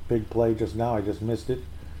 Big play just now. I just missed it.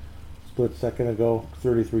 Split second ago.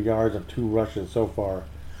 33 yards and 2 rushes so far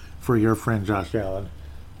for your friend Josh Allen,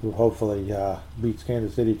 who hopefully beats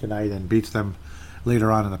Kansas City tonight and beats them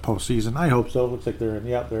later on in the postseason. I hope so. Looks like they're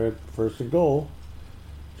at first and goal.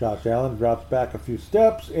 Josh Allen drops back a few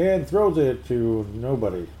steps and throws it to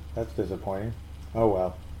nobody. That's disappointing. Oh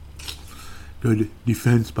well. Good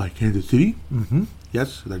defense by Kansas City.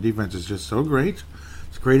 Yes, their defense is just so great.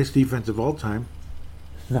 It's the greatest defense of all time.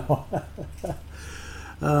 No.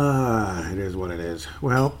 It is what it is.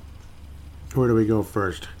 Well, where do we go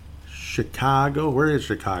first? Chicago. Where is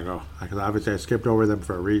Chicago? Because obviously I skipped over them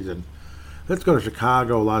for a reason. Let's go to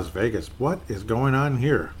Chicago, Las Vegas. What is going on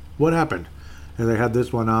here? What happened? As I had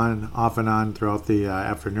this one on, off and on throughout the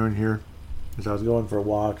afternoon here, as I was going for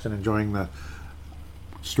walks and enjoying the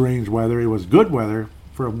strange weather. It was good weather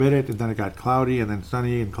for a minute, and then it got cloudy, and then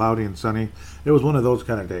sunny, and cloudy, and sunny. It was one of those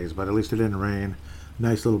kind of days, but at least it didn't rain.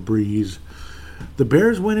 Nice little breeze. The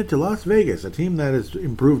Bears went into Las Vegas, a team that has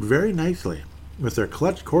improved very nicely with their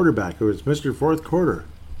clutch quarterback, who is Mr. Fourth Quarter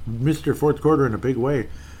in a big way,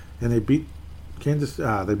 and they beat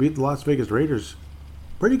they beat the Las Vegas Raiders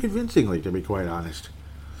pretty convincingly, to be quite honest.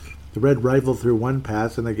 The Red Rifle threw one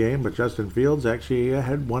pass in the game, but Justin Fields actually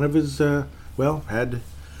had one of his, had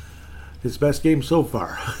his best game so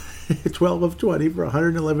far. 12 of 20 for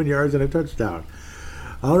 111 yards and a touchdown.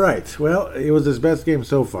 All right, well, it was his best game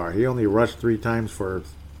so far. He only rushed 3 times for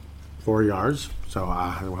 4 yards, so,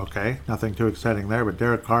 okay, nothing too exciting there, but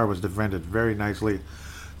Derek Carr was defended very nicely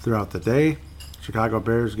throughout the day. Chicago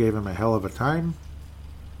Bears gave him a hell of a time,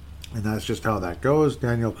 and that's just how that goes.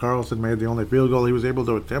 Daniel Carlson made the only field goal he was able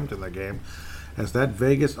to attempt in the game, as that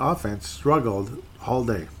Vegas offense struggled all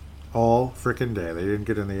day. All freaking day. They didn't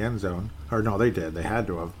get in the end zone. Or no, they did. They had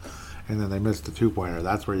to have. And then they missed the 2-pointer.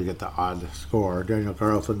 That's where you get the odd score. Daniel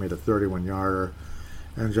Carlson made a 31-yarder.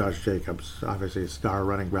 And Josh Jacobs, obviously a star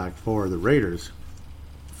running back for the Raiders,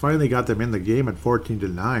 finally got them in the game at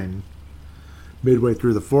 14-9. Midway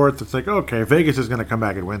through the fourth, it's like, okay, Vegas is going to come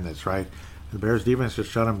back and win this, right? The Bears defense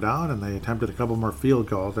just shut them down, and they attempted a couple more field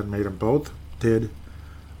goals and made them both. Did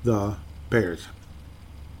the Bears.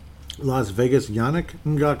 Las Vegas, Yannick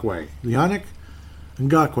Ngakoue,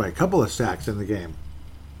 a couple of sacks in the game.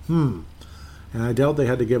 And I doubt they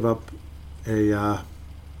had to give up a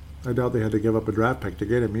draft pick to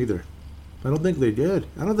get him either. I don't think they did.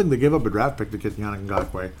 I don't think they gave up a draft pick to get Yannick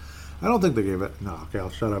Ngakoue. I don't think they gave it. No, okay, I'll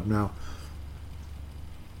shut up now.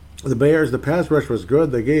 The Bears, the pass rush was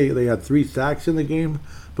good. They had 3 sacks in the game,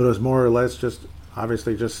 but it was more or less just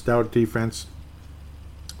stout defense.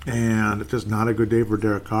 And it's just not a good day for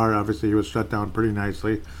Derek Carr. Obviously, he was shut down pretty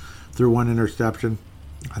nicely. Threw 1 interception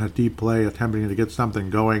on a deep play, attempting to get something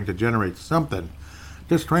going, to generate something.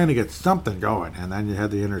 Just trying to get something going. And then you had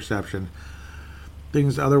the interception.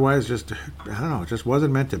 Things otherwise just, I don't know, it just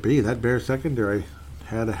wasn't meant to be. That Bears secondary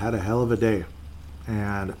had a hell of a day.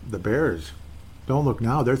 And the Bears, don't look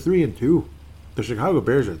now, they're 3-2. The Chicago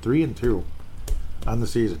Bears are 3-2 on the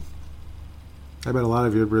season. I bet a lot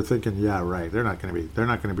of you were thinking, yeah, right, they're not going to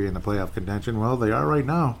be in the playoff contention. Well, they are right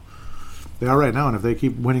now. And if they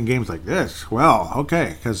keep winning games like this, well,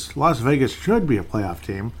 okay, because Las Vegas should be a playoff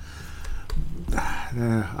team.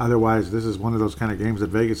 Otherwise, this is one of those kind of games that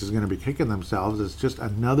Vegas is going to be kicking themselves. It's just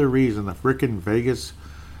another reason the freaking Vegas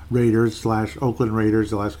Raiders / Oakland Raiders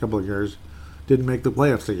the last couple of years didn't make the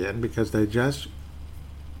playoffs again, because they just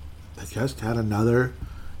had another,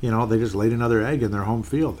 they just laid another egg in their home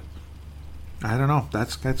field. I don't know.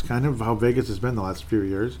 That's kind of how Vegas has been the last few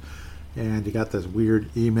years. And you got this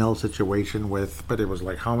weird email situation but it was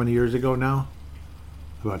like how many years ago now?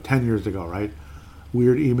 About 10 years ago, right?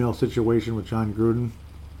 Weird email situation with John Gruden.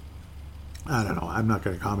 I don't know. I'm not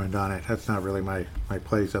going to comment on it. That's not really my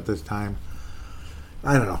place at this time.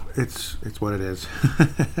 I don't know. It's what it is.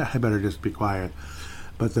 I better just be quiet.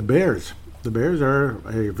 But the Bears are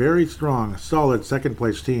a very strong, solid second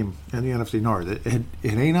place team in the NFC North. It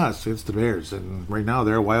ain't us. It's the Bears, and right now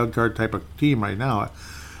they're a wild card type of team. Right now,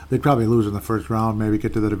 they'd probably lose in the first round, maybe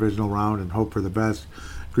get to the divisional round and hope for the best.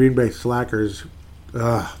 Green Bay Slackers,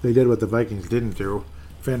 they did what the Vikings didn't do.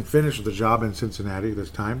 Finished the job in Cincinnati this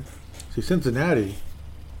time. See, Cincinnati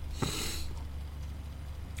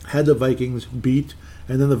had the Vikings beat,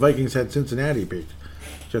 and then the Vikings had Cincinnati beat.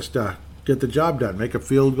 Just get the job done, make a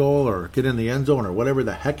field goal or get in the end zone or whatever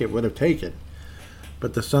the heck it would have taken.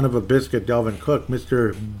 But the son of a biscuit, Dalvin Cook,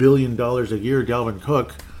 Mr. $1 billion a year, Dalvin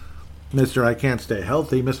Cook, Mr. I can't stay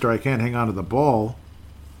healthy, Mr. I can't hang on to the ball,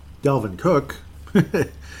 Dalvin Cook,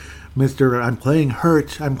 Mr. I'm playing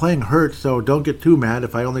hurt, so don't get too mad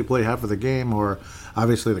if I only play half of the game. Or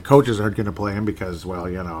obviously the coaches aren't going to play him because, well,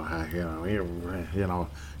 because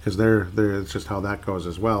they're it's just how that goes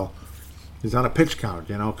as well. He's on a pitch count,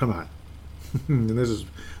 come on. And this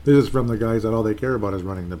is from the guys that all they care about is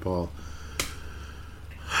running the ball.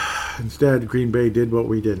 Instead, Green Bay did what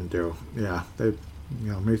we didn't do. Yeah,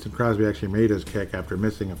 Mason Crosby actually made his kick after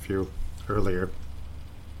missing a few earlier.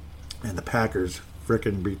 And the Packers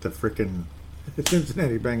frickin' beat the frickin'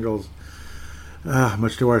 Cincinnati Bengals.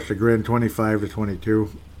 Much to our chagrin, 25-22.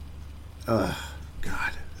 God,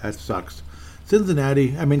 that sucks.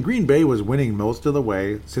 Green Bay was winning most of the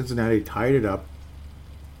way. Cincinnati tied it up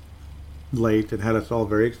late and had us all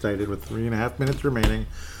very excited with 3.5 minutes remaining.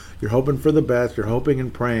 You're hoping for the best. You're hoping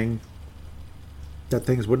and praying that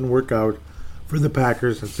things wouldn't work out for the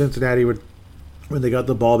Packers. And Cincinnati would, when they got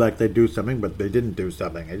the ball back, they'd do something, but they didn't do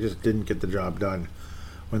something. They just didn't get the job done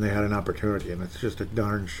when they had an opportunity. And it's just a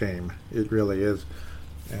darn shame. It really is.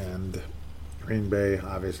 And Green Bay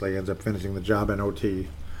obviously ends up finishing the job in OT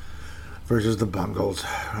versus the Bungles.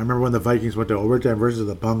 I remember when the Vikings went to overtime versus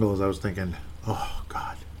the Bungles, I was thinking, oh,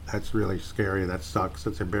 God, that's really scary. That sucks.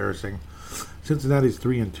 That's embarrassing. Cincinnati's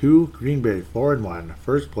 3-2. Green Bay 4-1.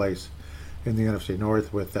 First place in the NFC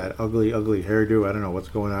North with that ugly, ugly hairdo. I don't know what's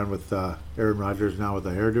going on with Aaron Rodgers now with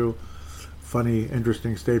the hairdo. Funny,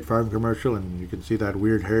 interesting State Farm commercial, and you can see that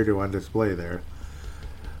weird hairdo on display there.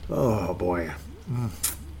 Oh, boy.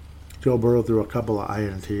 Joe Burrow threw a couple of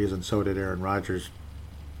INTs, and so did Aaron Rodgers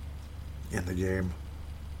in the game.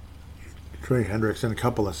 Trey Hendrickson, a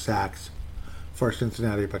couple of sacks for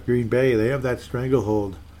Cincinnati, but Green Bay, they have that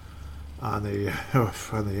stranglehold on the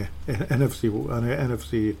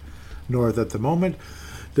NFC North at the moment.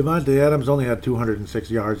 Devontae Adams only had 206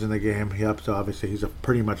 yards in the game. Yep, so obviously he's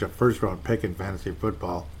pretty much a first-round pick in fantasy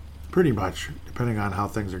football. Pretty much, depending on how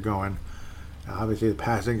things are going. Obviously, the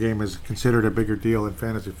passing game is considered a bigger deal in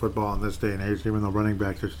fantasy football in this day and age, even though running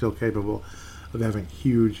backs are still capable of having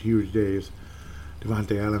huge, huge days.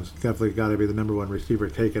 Devontae Adams definitely got to be the number one receiver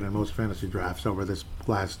taken in most fantasy drafts over this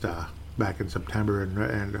last, back in September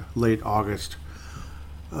and late August.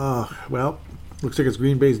 Well, looks like it's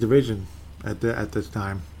Green Bay's division at this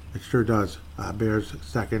time. It sure does. Bears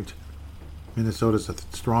second. Minnesota's a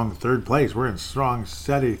strong third place. We're in strong,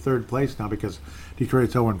 steady third place now because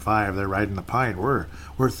Detroit's 0-5. They're riding the pine. We're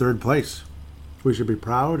third place. We should be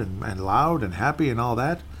proud and loud and happy and all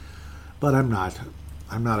that. But I'm not.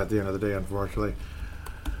 I'm not at the end of the day, unfortunately.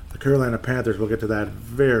 The Carolina Panthers, we'll get to that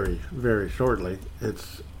very, very shortly.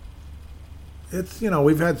 It's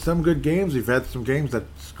we've had some good games. We've had some games that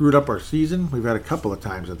screwed up our season. We've had a couple of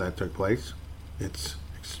times that took place. It's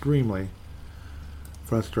extremely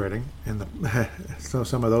frustrating. And so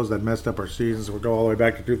some of those that messed up our seasons will go all the way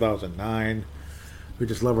back to 2009. We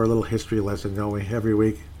just love our little history lesson, don't we, every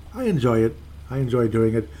week. I enjoy it. I enjoy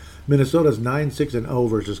doing it. Minnesota's 9-6-0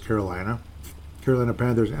 versus Carolina. Carolina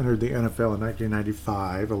Panthers entered the NFL in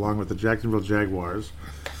 1995 along with the Jacksonville Jaguars.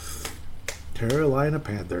 Carolina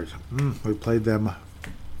Panthers. We played them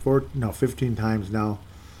 15 times now.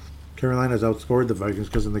 Carolina's outscored the Vikings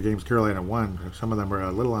because in the games Carolina won. Some of them were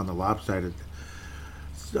a little on the lopsided.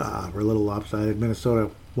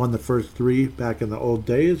 Minnesota won the first three back in the old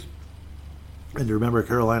days. And you remember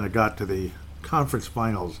Carolina got to the conference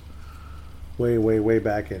finals way, way, way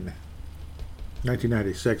back in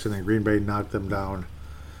 1996, and then Green Bay knocked them down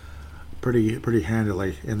pretty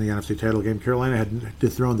handily in the NFC title game. Carolina had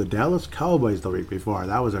dethroned the Dallas Cowboys the week before.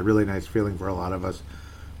 That was a really nice feeling for a lot of us.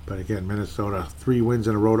 But again, Minnesota 3 wins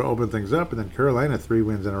in a row to open things up, and then Carolina 3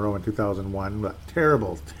 wins in a row in 2001. A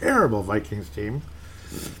terrible, terrible Vikings team,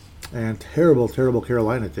 and terrible, terrible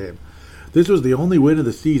Carolina team. This was the only win of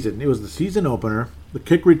the season. It was the season opener, the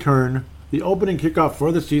kick return. The opening kickoff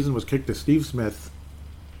for the season was kicked to Steve Smith.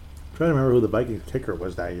 I'm trying to remember who the Vikings kicker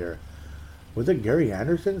was that year. Was it Gary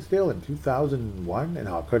Anderson still in 2001?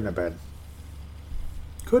 No, it couldn't have been.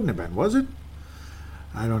 Couldn't have been, was it?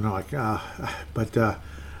 I don't know. But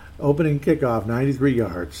opening kickoff, 93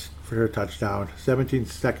 yards for a touchdown. 17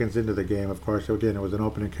 seconds into the game, of course. Again, it was an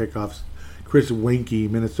opening kickoff. Chris Winkie,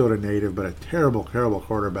 Minnesota native, but a terrible, terrible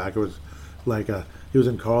quarterback. It was like he was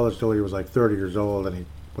in college till he was like 30 years old, and he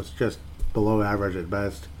was just below average at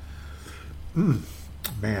best.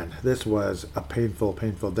 Man, this was a painful,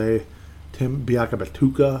 painful day. Tim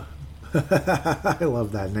Biakabatuka. I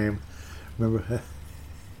love that name. Remember?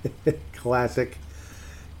 Classic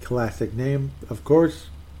name, of course.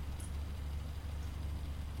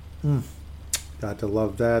 Got to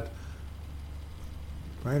love that.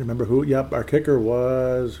 Right, remember who? Yep, our kicker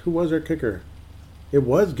was... Who was our kicker? It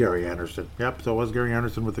was Gary Anderson. Yep, so it was Gary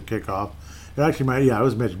Anderson with the kickoff. It actually might... Yeah, it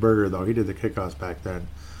was Mitch Berger, though. He did the kickoffs back then.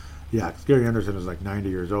 Yeah, because Gary Anderson is like 90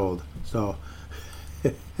 years old. So...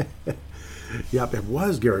 Yep, it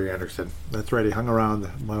was Gary Anderson. That's right, he hung around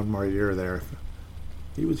one more year there.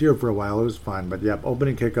 He was here for a while. It was fun. But, yep,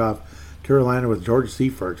 opening kickoff, Carolina with George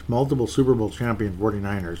Seifert, multiple Super Bowl champion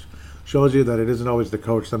 49ers. Shows you that it isn't always the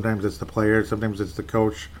coach. Sometimes it's the player. Sometimes it's the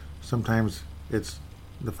coach. Sometimes it's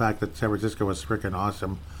the fact that San Francisco was freaking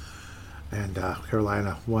awesome. And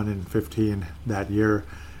Carolina won in 15 that year.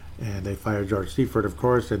 And they fired George Seifert, of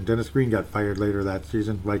course. And Dennis Green got fired later that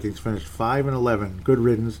season. Vikings finished 5-11. Good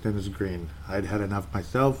riddance, Dennis Green. I'd had enough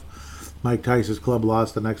myself. Mike Tice's club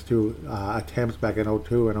lost the next two attempts back in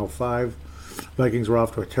 02 and 05. Vikings were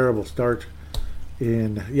off to a terrible start.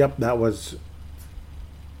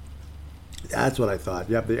 That's what I thought.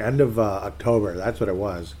 Yep, the end of October. That's what it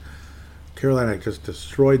was. Carolina just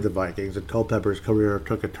destroyed the Vikings, and Culpepper's career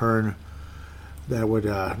took a turn that would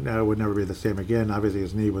never be the same again. Obviously,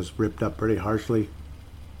 his knee was ripped up pretty harshly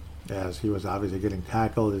as he was obviously getting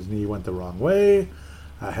tackled. His knee went the wrong way.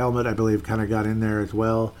 A helmet, I believe, kind of got in there as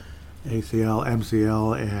well. ACL,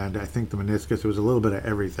 MCL, and I think the meniscus. It was a little bit of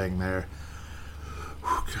everything there.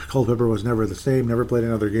 Culpepper was never the same, never played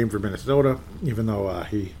another game for Minnesota, even though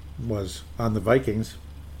he was on the Vikings.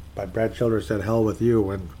 But Brad Childress said, hell with you,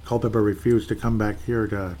 when Culpepper refused to come back here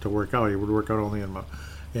to work out. He would work out only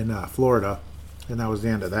in Florida, and that was the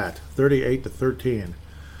end of that. 38-13.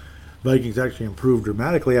 Vikings actually improved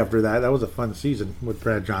dramatically after that. That was a fun season with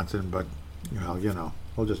Brad Johnson, but,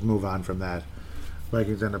 we'll just move on from that.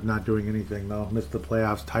 Vikings end up not doing anything, though. Missed the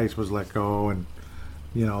playoffs. Tice was let go, and,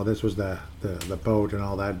 this was the boat and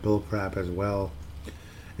all that bull crap as well.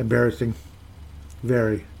 Embarrassing.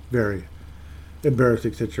 Very, very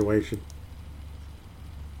embarrassing situation.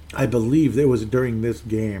 I believe it was during this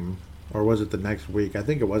game, or was it the next week? I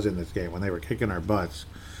think it was in this game when they were kicking our butts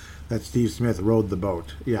that Steve Smith rowed the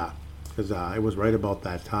boat. Yeah, because it was right about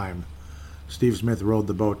that time. Steve Smith rowed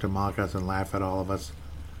the boat to mock us and laugh at all of us.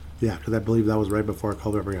 Yeah, because I believe that was right before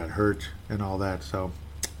Culpepper got hurt and all that. So,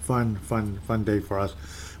 fun day for us.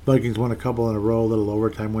 Vikings won a couple in a row, a little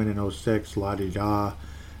overtime win in 06, la-di-da.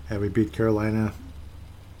 And we beat Carolina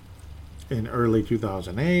in early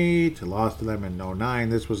 2008, lost to them in 09.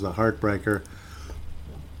 This was the heartbreaker.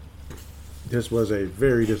 This was a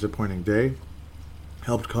very disappointing day.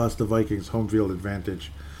 Helped cost the Vikings home field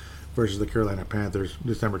advantage versus the Carolina Panthers,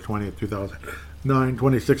 December 20th, 2009,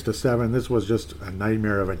 26-7. This was just a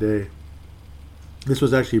nightmare of a day. This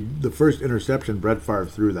was actually the first interception Brett Favre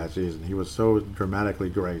threw that season. He was so dramatically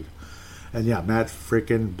great. And yeah, Matt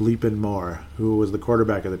frickin' bleepin' Moore, who was the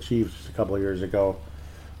quarterback of the Chiefs a couple of years ago,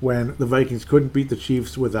 when the Vikings couldn't beat the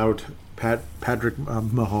Chiefs without Patrick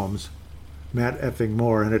Mahomes. Matt effing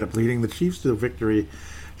Moore ended up leading the Chiefs to victory,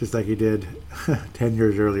 just like he did 10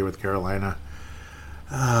 years earlier with Carolina.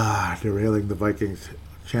 Derailing the Vikings'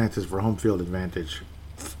 chances for home field advantage.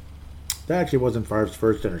 That actually wasn't Favre's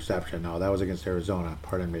first interception. No, that was against Arizona,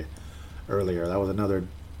 pardon me, earlier. That was another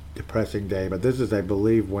depressing day. But this is, I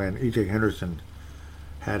believe, when E.J. Henderson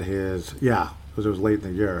had his... Yeah, because it was late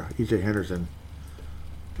in the year. E.J. Henderson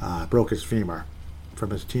broke his femur from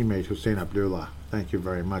his teammate Hussein Abdullah. Thank you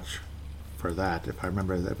very much for that, if I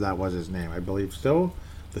remember if that was his name. I believe so.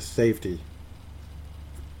 The safety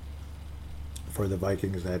for the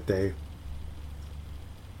Vikings that day.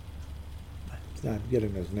 I'm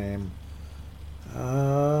getting his name.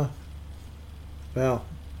 It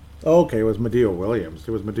was Madieu Williams.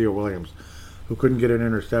 It was Madieu Williams who couldn't get an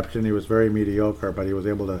interception. He was very mediocre, but he was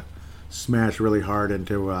able to smash really hard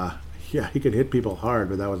into... he could hit people hard,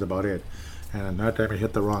 but that was about it. And that time he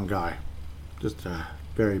hit the wrong guy. Just a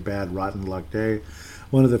very bad, rotten luck day.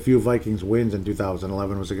 One of the few Vikings wins in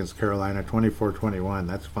 2011 was against Carolina, 24-21.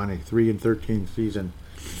 That's funny. 3-13 season.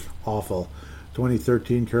 Awful.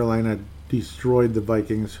 2013, Carolina destroyed the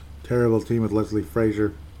Vikings. Terrible team with Leslie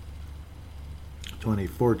Frazier.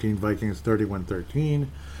 2014 Vikings 31-13.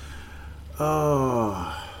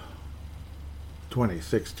 Oh,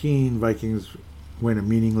 2016 Vikings win a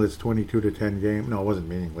meaningless 22-10 game. No, it wasn't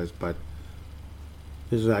meaningless, but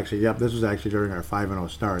this was actually during our 5-0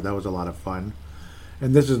 start. That was a lot of fun.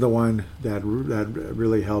 And this is the one that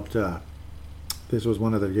really helped. This was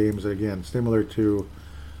one of the games, again, similar to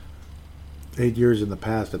 8 years in the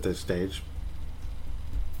past at this stage.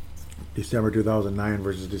 December 2009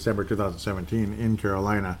 versus December 2017 in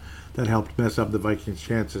Carolina. That helped mess up the Vikings'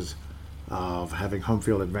 chances of having home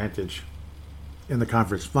field advantage in the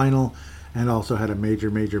conference final, and also had a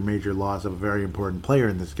major loss of a very important player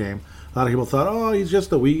in this game. A lot of people thought, oh, he's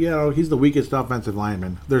just he's the weakest offensive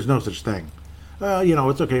lineman. There's no such thing.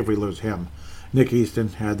 It's okay if we lose him. Nick Easton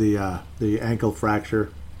had the ankle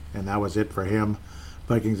fracture, and that was it for him.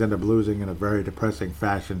 Vikings end up losing in a very depressing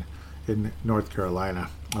fashion in North Carolina.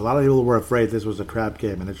 A lot of people were afraid this was a trap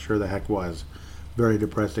game, and it sure the heck was. Very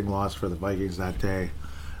depressing loss for the Vikings that day.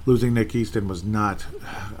 Losing Nick Easton was not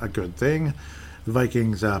a good thing. The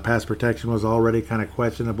Vikings' pass protection was already kind of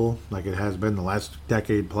questionable, like it has been the last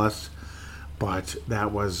decade plus. But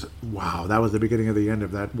that was the beginning of the end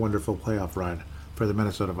of that wonderful playoff run for the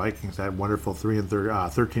Minnesota Vikings. That wonderful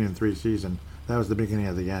 13-3 season. That was the beginning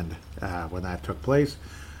of the end when that took place.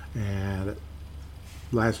 And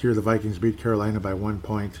last year, the Vikings beat Carolina by 1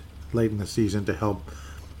 point late in the season to help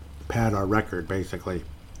pad our record, basically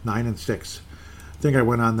 9-6. I think I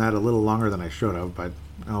went on that a little longer than I should have, but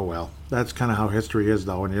oh well. That's kind of how history is,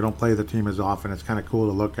 though. When you don't play the team as often, it's kind of cool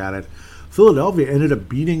to look at it. Philadelphia ended up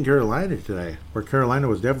beating Carolina today, where Carolina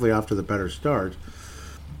was definitely off to the better start.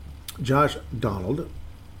 Sam Darnold,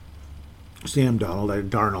 I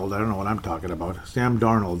don't know what I'm talking about. Sam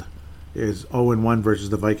Darnold is 0-1 versus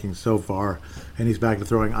the Vikings so far, and he's back to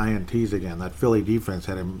throwing INTs again. That Philly defense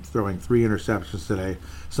had him throwing 3 interceptions today.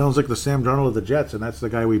 Sounds like the Sam Darnold of the Jets, and that's the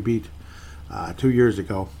guy we beat 2 years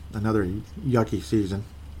ago. Another yucky season.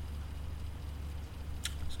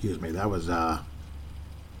 Excuse me, that was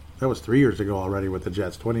 3 years ago already with the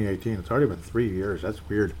Jets, 2018. It's already been 3 years. That's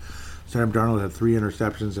weird. Sam Darnold had 3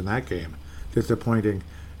 interceptions in that game. Disappointing.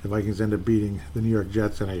 The Vikings end up beating the New York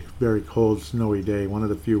Jets on a very cold, snowy day. One of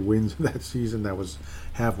the few wins of that season that was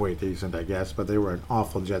halfway decent, I guess, but they were an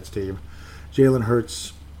awful Jets team. Jalen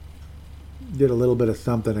Hurts did a little bit of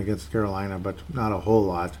something against Carolina, but not a whole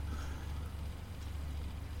lot.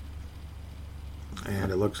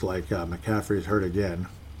 And it looks like McCaffrey's hurt again.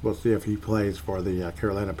 We'll see if he plays for the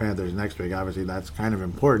Carolina Panthers next week. Obviously, that's kind of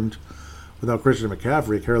important. Without Christian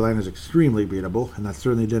McCaffrey, Carolina's extremely beatable, and that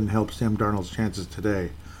certainly didn't help Sam Darnold's chances today.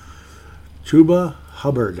 Chuba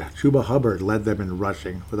Hubbard led them in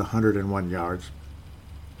rushing with 101 yards.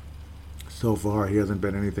 So far, he hasn't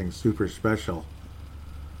been anything super special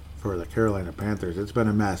for the Carolina Panthers. It's been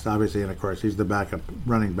a mess, obviously, and of course, he's the backup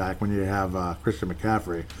running back when you have Christian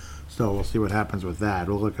McCaffrey. So we'll see what happens with that.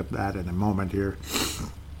 We'll look at that in a moment here.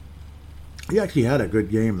 He actually had a good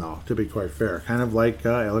game, though, to be quite fair. Kind of like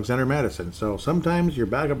Alexander Mattison. So sometimes your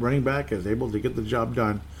backup running back is able to get the job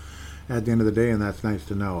done at the end of the day, and that's nice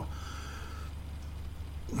to know.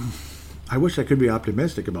 I wish I could be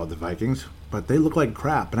optimistic about the Vikings, but they look like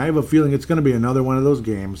crap. And I have a feeling it's going to be another one of those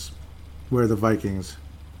games where the Vikings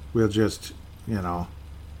will just,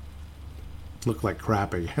 look like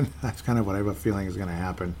crap again. That's kind of what I have a feeling is going to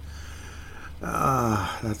happen.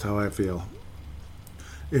 That's how I feel.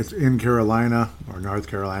 It's in Carolina, or North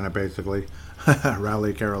Carolina, basically.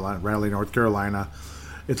 Raleigh, North Carolina.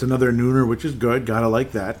 It's another nooner, which is good. Gotta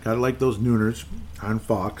like that. Gotta like those nooners on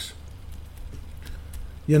Fox.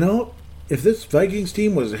 If this Vikings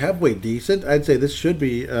team was halfway decent, I'd say this should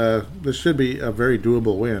be a very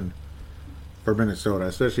doable win for Minnesota,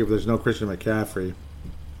 especially if there's no Christian McCaffrey.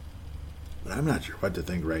 But I'm not sure what to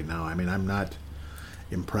think right now. I mean, I'm not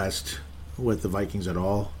impressed with the Vikings at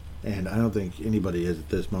all, and I don't think anybody is at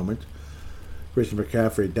this moment. Christian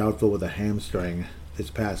McCaffrey doubtful with a hamstring this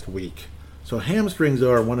past week. So hamstrings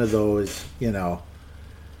are one of those,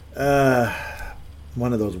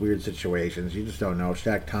 one of those weird situations. You just don't know.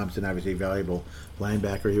 Shaq Thompson, obviously valuable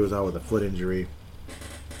linebacker. He was out with a foot injury.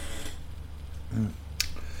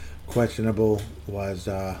 Questionable was,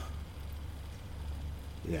 let's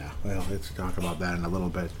talk about that in a little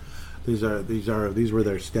bit. These were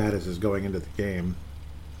their statuses going into the game.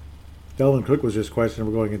 Dalvin Cook was just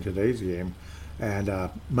questionable going into today's game, and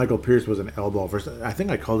Michael Pierce was an elbow. I think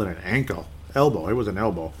I called it an ankle. Elbow. It was an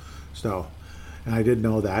elbow. So, and I did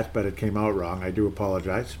know that, but it came out wrong. I do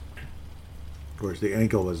apologize. Of course, the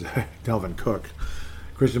ankle was Dalvin Cook.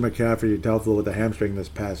 Christian McCaffrey doubtful with a hamstring this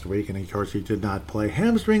past week, and of course he did not play.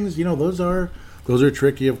 Hamstrings, those are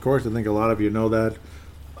tricky. Of course, I think a lot of you know that.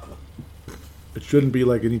 It shouldn't be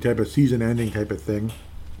like any type of season-ending type of thing.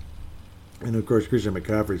 And of course, Christian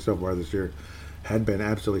McCaffrey so far this year had been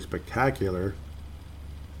absolutely spectacular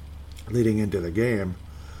leading into the game.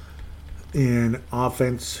 In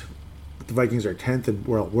offense, the Vikings are 10th, and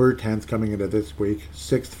well, we're 10th coming into this week.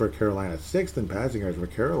 6th for Carolina. 6th in passing yards for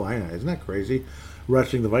Carolina. Isn't that crazy?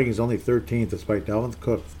 Rushing, the Vikings only 13th despite Delvin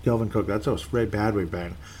Cook. That's how bad we've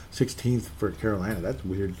been. 16th for Carolina. That's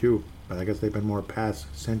weird too. But I guess they've been more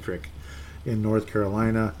pass-centric in North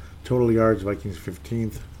Carolina. Total yards, Vikings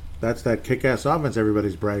 15th. That's that kick-ass offense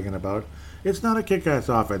everybody's bragging about. It's not a kick-ass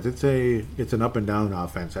offense. It's an up-and-down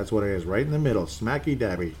offense. That's what it is. Right in the middle.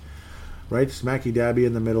 Smacky-dabby. Right smacky-dabby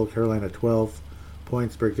in the middle. Carolina 12th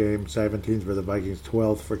points per game. 17th for the Vikings.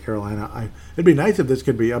 12th for Carolina. It'd be nice if this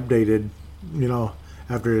could be updated,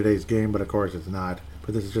 after today's game, but of course it's not.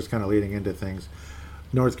 But this is just kind of leading into things.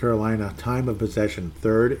 North Carolina, time of possession,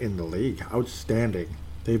 3rd in the league. Outstanding.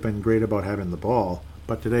 They've been great about having the ball,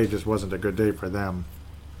 but today just wasn't a good day for them.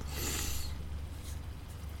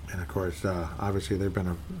 And of course, obviously they've been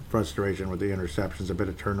a frustration with the interceptions, a bit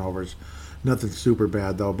of turnovers. Nothing super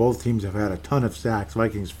bad, though. Both teams have had a ton of sacks.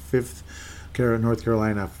 Vikings 5th, North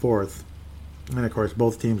Carolina 4th. And of course,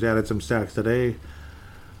 both teams added some sacks today.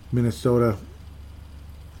 Minnesota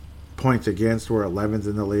points against were 11th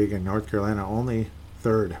in the league, and North Carolina only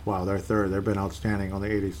 3rd. Wow, they're 3rd. They've been outstanding, only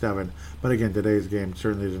 87. But again, today's game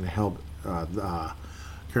certainly didn't help the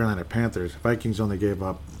Carolina Panthers. Vikings only gave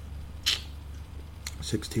up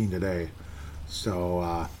 16 today. So,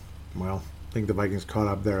 I think the Vikings caught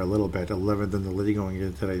up there a little bit. 11th in the league going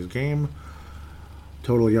into today's game.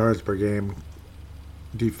 Total yards per game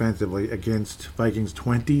defensively against Vikings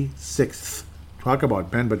 26th. Talk about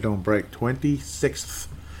bend but don't break. 26th.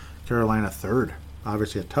 Carolina 3rd.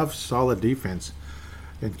 Obviously a tough, solid defense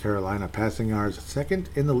in Carolina. Passing yards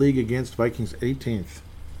 2nd in the league against Vikings 18th.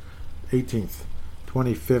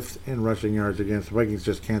 25th in rushing yards against. The Vikings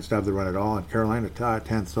just can't stop the run at all. And Carolina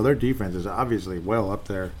 10th. So their defense is obviously well up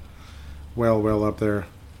there. Well up there.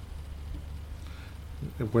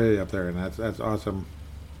 Way up there. And that's awesome.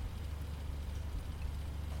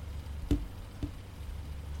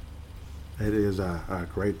 It is a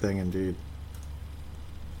great thing indeed.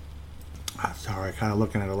 Sorry, kind of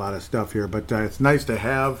looking at a lot of stuff here, but it's nice to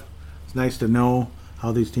have. It's nice to know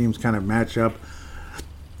how these teams kind of match up.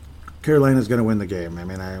 Carolina's going to win the game. I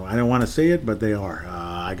mean, I don't want to say it, but they are.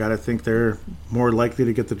 I got to think they're more likely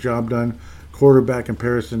to get the job done. Quarterback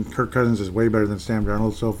comparison, Kirk Cousins is way better than Sam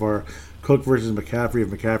Darnold so far. Cook versus McCaffrey. If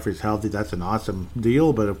McCaffrey's healthy, that's an awesome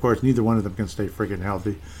deal, but of course, neither one of them can stay freaking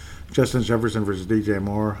healthy. Justin Jefferson versus DJ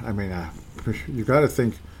Moore. I mean, you got to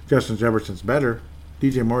think Justin Jefferson's better.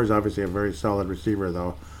 DJ Moore is obviously a very solid receiver,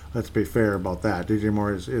 though. Let's be fair about that. DJ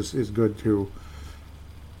Moore is good, too.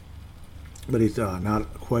 But he's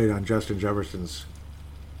not quite on Justin Jefferson's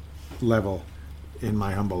level, in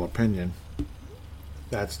my humble opinion.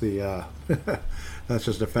 That's that's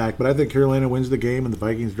just a fact. But I think Carolina wins the game, and the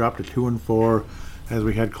Vikings drop to 2-4 as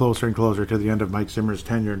we head closer and closer to the end of Mike Zimmer's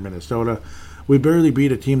tenure in Minnesota. We barely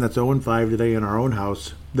beat a team that's 0-5 today in our own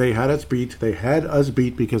house. They had us beat. They had us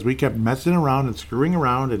beat because we kept messing around and screwing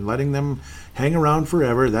around and letting them hang around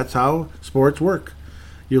forever. That's how sports work.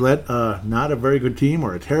 You let not a very good team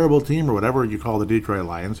or a terrible team or whatever you call the Detroit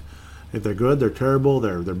Lions. If they're good, they're terrible,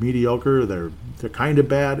 they're mediocre, they're kind of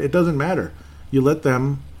bad. It doesn't matter. You let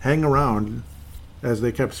them hang around as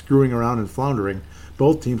they kept screwing around and floundering.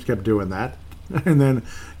 Both teams kept doing that. And then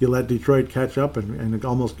you let Detroit catch up and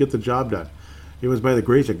almost get the job done. It was by the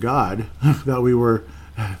grace of God that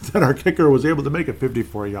our kicker was able to make a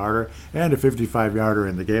 54-yarder and a 55-yarder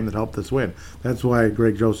in the game that helped us win. That's why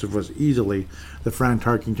Greg Joseph was easily the Fran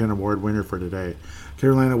Tarkington Award winner for today.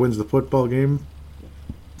 Carolina wins the football game.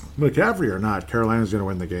 McCaffrey or not, Carolina's going to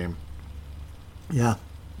win the game. Yeah,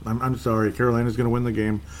 I'm sorry. Carolina's going to win the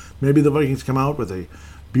game. Maybe the Vikings come out with a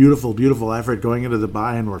beautiful, beautiful effort going into the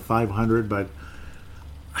bye and we're 500, but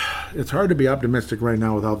it's hard to be optimistic right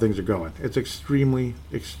now with how things are going. It's extremely,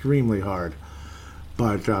 extremely hard.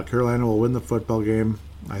 But Carolina will win the football game.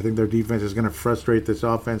 I think their defense is going to frustrate this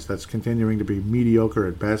offense that's continuing to be mediocre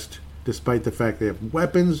at best, despite the fact they have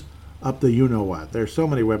weapons up the you-know-what. There are so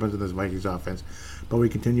many weapons in this Vikings offense, but we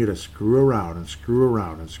continue to screw around and screw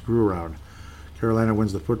around and screw around. Carolina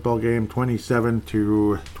wins the football game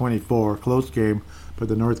 27-24, close game, but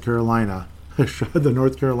the North Carolina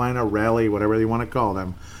rally, whatever you want to call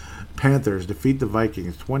them, Panthers defeat the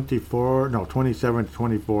Vikings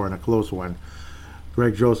 27-24 in a close one.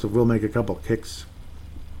 Greg Joseph will make a couple kicks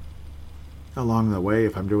along the way.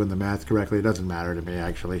 If I'm doing the math correctly, it doesn't matter to me,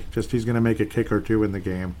 actually. Just he's going to make a kick or two in the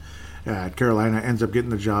game. Carolina ends up getting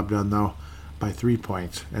the job done, though. by 3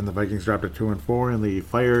 points, and the Vikings dropped to 2-4, and the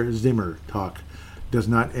Fire Zimmer talk does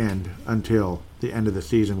not end until the end of the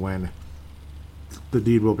season, when the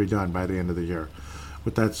deed will be done by the end of the year.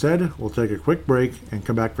 With that said, we'll take a quick break and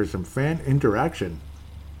come back for some fan interaction.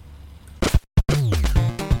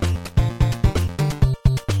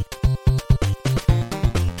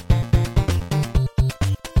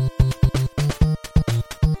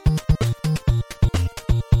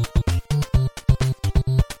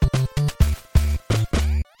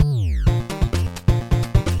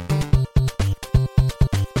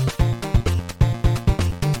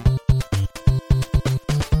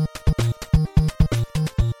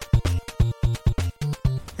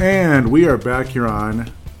 And we are back here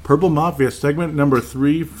on Purple Mafia segment number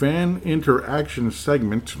 3, fan interaction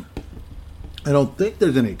segment. I don't think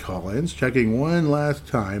there's any call-ins. Checking one last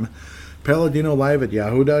time.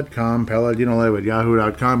 PaladinoLive@yahoo.com.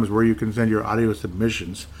 PaladinoLive@yahoo.com is where you can send your audio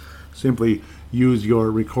submissions. Simply use your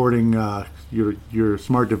recording, your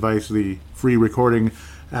smart device, the free recording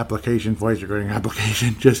application, voice recording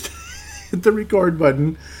application. Just hit the record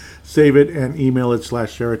button. Save it and email it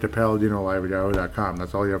 /share it to PaladinoLive@yahoo.com.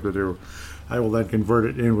 That's all you have to do. I will then convert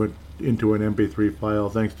it into an MP3 file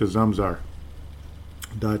thanks to Zumzar.com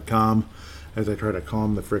as I try to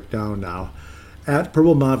calm the frick down now.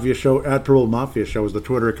 @Purple Mafia Show, @Purple Mafia Show is the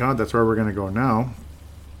Twitter account. That's where we're going to go now.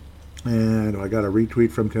 And I got a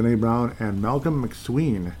retweet from Tenney Brown and Malcolm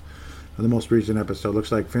McSween on the most recent episode.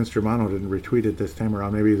 Looks like Vince Germano didn't retweet it this time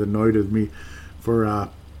around. Maybe he's annoyed with me for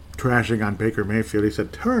trashing on Baker Mayfield. He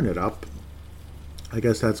said, "Turn it up." I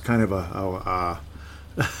guess that's kind of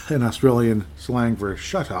an Australian slang for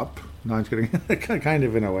 "shut up." No, I'm just kidding. Kind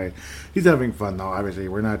of in a way. He's having fun though. Obviously,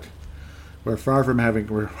 we're far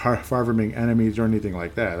from being enemies or anything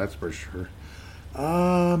like that. That's for sure.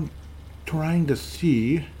 Trying to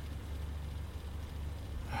see.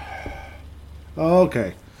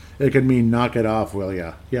 Okay, it can mean knock it off, will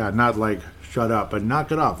ya? Yeah, not like shut up, but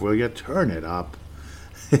knock it off, will ya? Turn it up.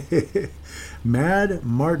 Mad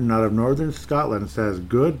Martin out of Northern Scotland says,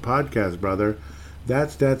 "Good podcast, brother. That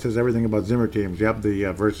stat says everything about Zimmer teams." Yep, the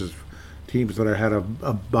versus teams that had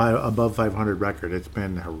above 500 record. It's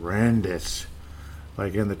been horrendous.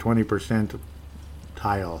 Like in the 20%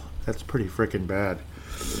 tile. That's pretty freaking bad.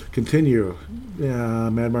 Continue.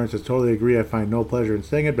 Mad Martin says, "Totally agree. I find no pleasure in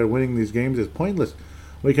saying it, but winning these games is pointless.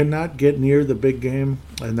 We cannot get near the big game,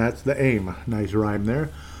 and that's the aim." Nice rhyme there.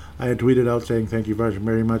 I had tweeted out saying thank you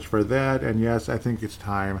very much for that, and yes, I think it's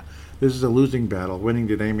time. This is a losing battle. Winning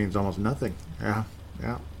today means almost nothing. Yeah.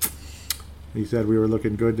 He said we were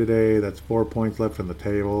looking good today. That's 4 points left on the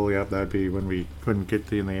table. Yep, that'd be when we couldn't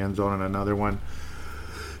get in the end zone on another one.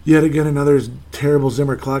 Yet again, another terrible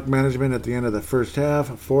Zimmer clock management at the end of the first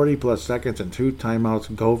half. 40 plus seconds and 2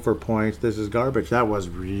 timeouts. Go for points. This is garbage. That was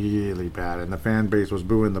really bad, and the fan base was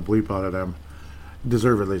booing the bleep out of them.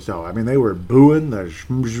 Deservedly so. I mean, they were booing the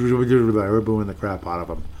crap out of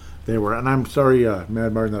them. They were, and I'm sorry,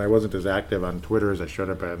 Mad Martin, that I wasn't as active on Twitter as I should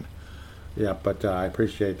have been. Yeah, but I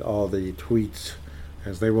appreciate all the tweets,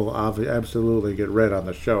 as they will absolutely get read on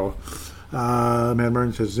the show. Mad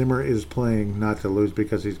Martin says Zimmer is playing not to lose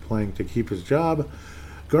because he's playing to keep his job.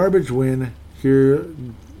 Garbage win here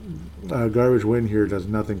does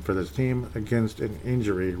nothing for this team against an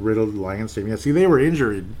injury-riddled Lions team. Yeah, see, they were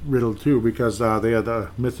injury-riddled too because they had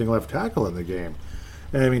a missing left tackle in the game.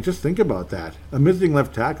 And, I mean, just think about that. A missing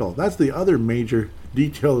left tackle. That's the other major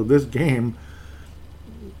detail of this game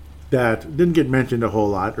that didn't get mentioned a whole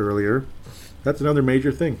lot earlier. That's another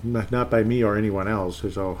major thing, not by me or anyone else.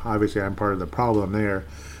 So, obviously, I'm part of the problem there.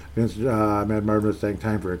 Mad Martin was saying,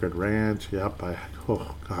 time for a good rant. Yep,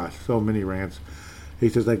 oh, gosh, so many rants. He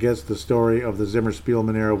says, I guess the story of the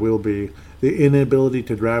Zimmer-Spielman era will be the inability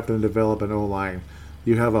to draft and develop an O-line.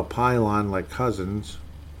 You have a pylon like Cousins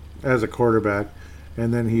as a quarterback,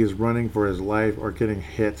 and then he is running for his life or getting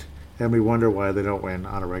hit, and we wonder why they don't win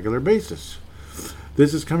on a regular basis.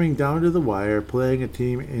 This is coming down to the wire, playing a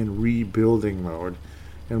team in rebuilding mode,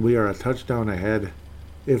 and we are a touchdown ahead.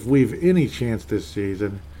 If we've any chance this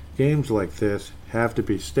season, games like this have to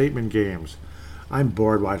be statement games. I'm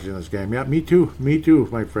bored watching this game. Yeah, me too,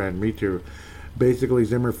 my friend, me too. Basically,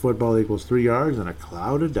 Zimmer football equals 3 yards and a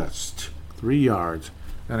cloud of dust. 3 yards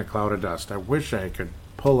and a cloud of dust. I wish I could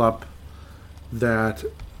pull up that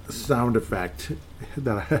sound effect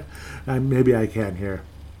that maybe I can hear.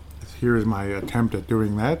 Here's my attempt at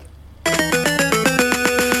doing that.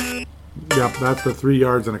 Yep, that's the 3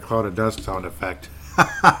 yards and a cloud of dust sound effect.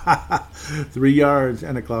 3 yards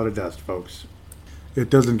and a cloud of dust, folks. It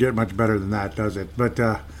doesn't get much better than that, does it? But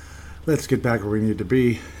let's get back where we need to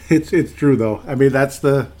be. It's true, though. I mean, that's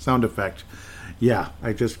the sound effect. Yeah,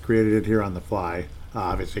 I just created it here on the fly.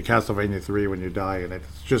 Obviously, Castlevania 3 when you die, and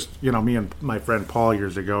it's just, me and my friend Paul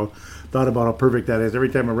years ago thought about how perfect that is. Every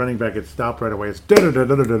time a running back gets stopped right away, it's da da da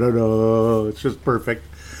da da da da. It's just perfect.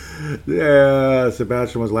 Yeah,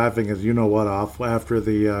 Sebastian was laughing as you know what off after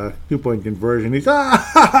the 2 point conversion. He's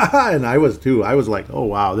and I was too. I was like, oh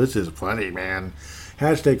wow, this is funny, man.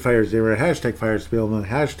 Hashtag fire Zimmer, hashtag fire Spielman,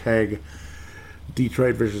 hashtag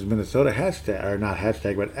Detroit versus Minnesota, hashtag, or not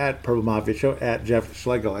hashtag, but at Purple Mafia Show, at Jeff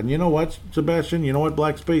Schlegel. And you know what, Sebastian? You know what,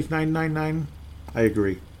 Black Space 999? I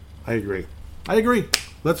agree.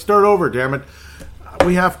 Let's start over, damn it.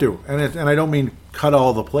 We have to. And I don't mean cut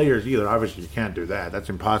all the players either. Obviously, you can't do that. That's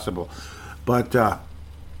impossible. But,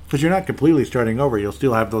 because you're not completely starting over. You'll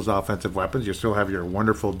still have those offensive weapons. You'll still have your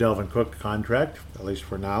wonderful Delvin Cook contract, at least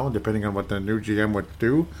for now, depending on what the new GM would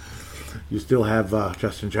do. You still have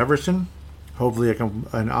Justin Jefferson. Hopefully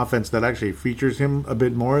an offense that actually features him a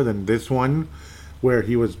bit more than this one, where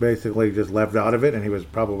he was basically just left out of it, and he was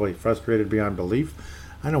probably frustrated beyond belief.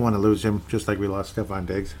 I don't want to lose him, just like we lost Stephon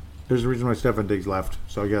Diggs. There's a reason why Stephon Diggs left.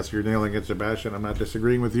 So, yes, you're nailing it, Sebastian. I'm not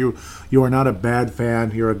disagreeing with you. You are not a bad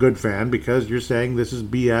fan. You're a good fan because you're saying this is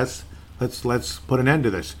BS. Let's put an end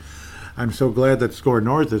to this. I'm so glad that Score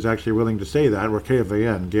North is actually willing to say that, where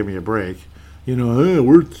KFAN gave me a break. Hey,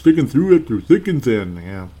 we're sticking through it through thick and thin.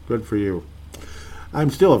 Yeah, good for you. I'm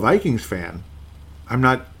still a Vikings fan. I'm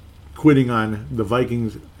not quitting on the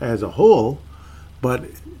Vikings as a whole, but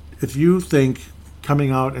if you think coming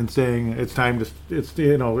out and saying it's time to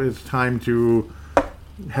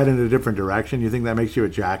head in a different direction, you think that makes you a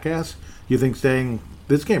jackass? You think saying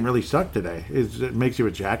this game really sucked today it makes you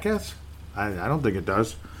a jackass? I don't think it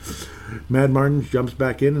does. Mad Martin jumps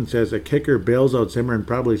back in and says a kicker bails out Zimmer and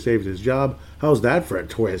probably saves his job. How's that for a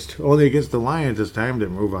twist? Only against the Lions it's time to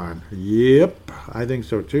move on. Yep, I think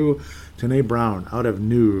so too. Tanae Brown out of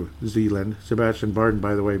New Zealand. Sebastian Barton,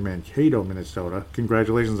 by the way, Mankato, Minnesota.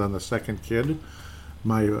 Congratulations on the second kid.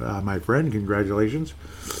 My friend, congratulations.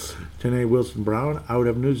 Tanae Wilson Brown out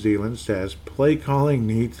of New Zealand says play calling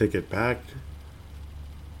needs to get back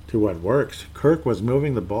to what works. Kirk was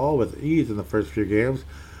moving the ball with ease in the first few games.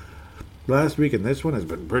 Last week and this one has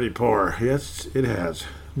been pretty poor. Yes, it has.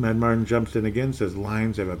 Mad Martin jumps in again, says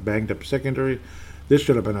Lions have a banged-up secondary. This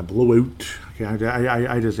should have been a blowout. Okay,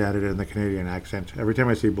 I just added it in the Canadian accent. Every time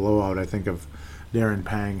I see blowout, I think of Darren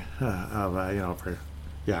Pang,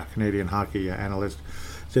 Canadian hockey analyst.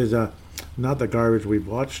 Says, not the garbage we've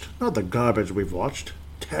watched. Not the garbage we've watched.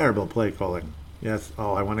 Terrible play calling. Yes,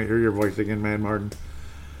 I want to hear your voice again, Mad Martin.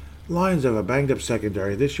 Lions have a banged-up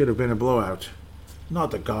secondary. This should have been a blowout.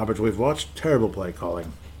 Not the garbage we've watched. Terrible play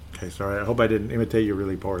calling. Okay, sorry. I hope I didn't imitate you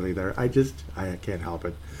really poorly there. I can't help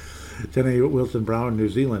it. Tanae Wilson Brown, New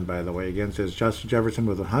Zealand, by the way, again says Justin Jefferson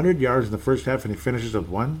with 100 yards in the first half and he finishes with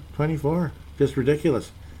 124. Just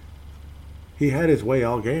ridiculous. He had his way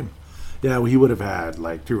all game. Yeah, well, he would have had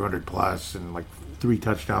like 200 plus and like 3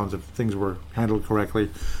 touchdowns if things were handled correctly.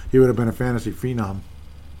 He would have been a fantasy phenom.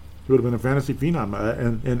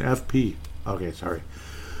 In FP. Okay, sorry.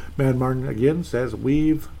 Mad Martin again says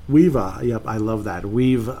we've I love that.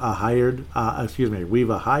 We've a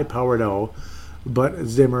high-powered O, but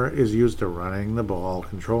Zimmer is used to running the ball,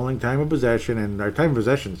 controlling time of possession, and our time of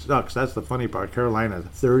possession sucks. That's the funny part. Carolina,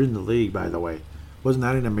 3rd in the league, by the way. Wasn't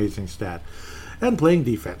that an amazing stat? And playing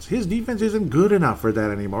defense. His defense isn't good enough for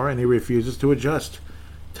that anymore, and he refuses to adjust.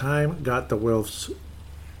 Time got the Wilfs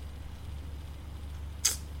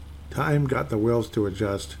to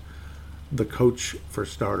adjust. The coach for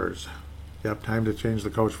starters. Yep, time to change the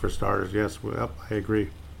coach for starters. Yes, I agree.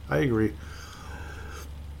 Tanae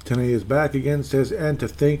is back again, says, and to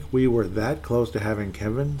think we were that close to having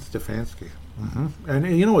Kevin Stefanski. Mm-hmm.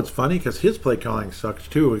 And you know what's funny? Because his play calling sucks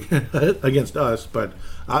too against us, but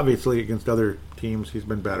obviously against other teams he's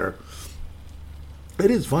been better. It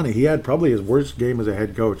is funny. He had probably his worst game as a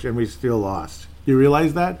head coach, and we still lost. You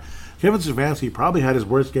realize that? Kevin Stefanski probably had his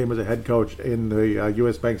worst game as a head coach in the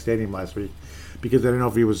U.S. Bank Stadium last week because I don't know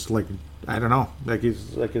if he was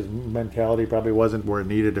his mentality probably wasn't where it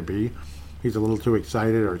needed to be. He's a little too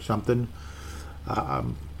excited or something.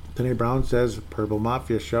 Tanae Brown says, Purple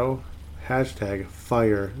Mafia Show, hashtag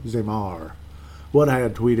fire Zimmer. What I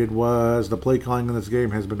had tweeted was, the play calling in this game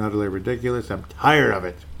has been utterly ridiculous. I'm tired of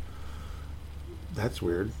it. That's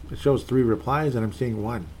weird. It shows 3 replies and I'm seeing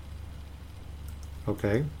 1.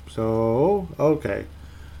 Okay.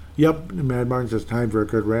 Yep, Mad Martin says, time for a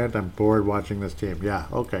good rant. I'm bored watching this team. Yeah,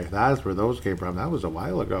 okay. That's where those came from. That was a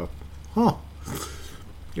while ago. Huh.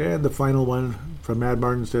 And the final one from Mad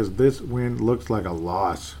Martin says, this win looks like a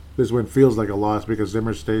loss. This win feels like a loss because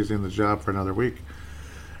Zimmer stays in the job for another week.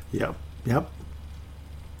 Yep.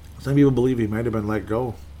 Some people believe he might have been let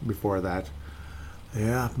go before that.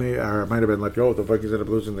 Yeah, or might have been let go. The Vikings ended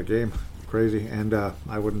up losing the game. Crazy, and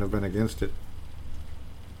I wouldn't have been against it.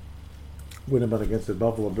 Wouldn't have been against it.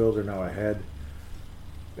 Buffalo Bills are now ahead.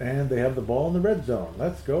 And they have the ball in the red zone.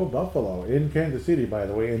 Let's go, Buffalo. In Kansas City, by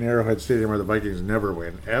the way, in Arrowhead Stadium, where the Vikings never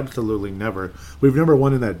win. Absolutely never. We've never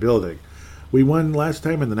won in that building. We won last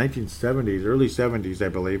time in the 1970s, early 70s, I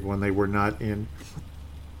believe, when they were not in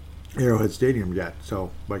Arrowhead Stadium yet.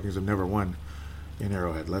 So Vikings have never won in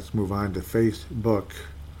Arrowhead. Let's move on to Facebook.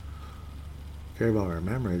 Okay, well,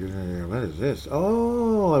 remember, what is this?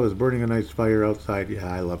 Oh, I was burning a nice fire outside.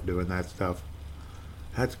 Yeah, I love doing that stuff.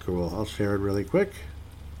 That's cool. I'll share it really quick.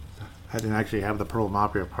 I didn't actually have the Pearl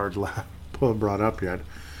Mafia cards brought up yet.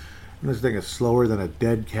 And this thing is slower than a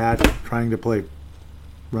dead cat trying to play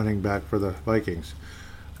running back for the Vikings.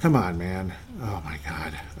 Come on, man. Oh, my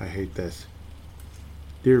God. I hate this.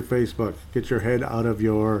 Dear Facebook, get your head out of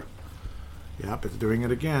your... Yep, it's doing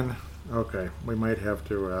it again. Okay, we might have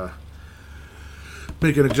to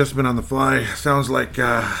make an adjustment on the fly. Sounds like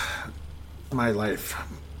my life.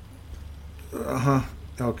 Uh-huh.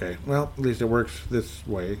 Okay, well, at least it works this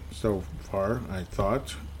way so far, I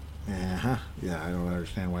thought. Uh-huh. Yeah, I don't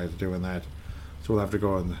understand why it's doing that. So we'll have to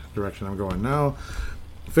go in the direction I'm going now.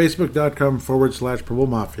 Facebook.com/Purple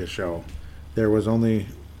Mafia Show. There was only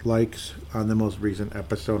likes on the most recent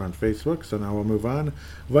episode on Facebook, so now we'll move on.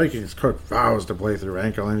 Vikings cook vows to play through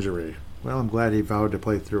ankle injury. Well, I'm glad he vowed to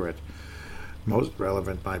play through it. Most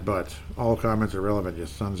relevant, my butt. All comments are relevant, you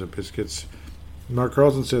sons of biscuits. Mark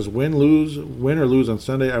Carlson says, win or lose on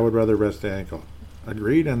Sunday, I would rather rest the ankle.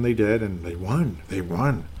 Agreed, and they did, and they won. He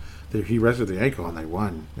rested the ankle, and they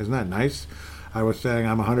won. Isn't that nice? I was saying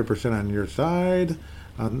I'm 100% on your side.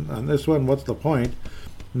 On this one, what's the point?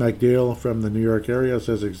 Mike Dale from the New York area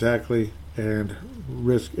says exactly, and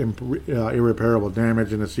risk irreparable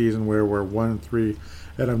damage in a season where we're 1-3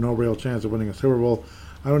 and have no real chance of winning a Super Bowl.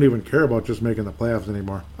 I don't even care about just making the playoffs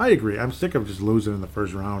anymore. I agree. I'm sick of just losing in the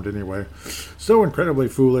first round anyway. So incredibly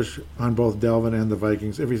foolish on both Delvin and the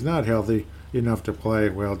Vikings. If he's not healthy enough to play,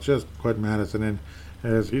 well, just put Madison in,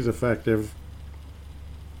 as he's effective,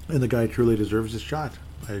 and the guy truly deserves his shot.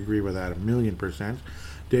 I agree with that 1,000,000%.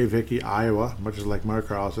 Dave Hickey, Iowa, much as like Mark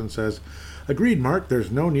Carlson, says, agreed, Mark,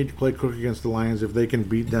 there's no need to play Cook against the Lions. If they can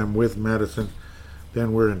beat them with Madison,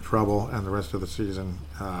 then we're in trouble, and the rest of the season,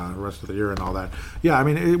 rest of the year and all that. Yeah, I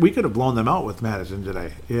mean, we could have blown them out with Madison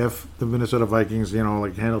today if the Minnesota Vikings,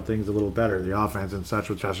 handled things a little better, the offense and such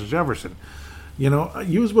with Justin Jefferson.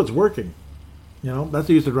 Use what's working. That's what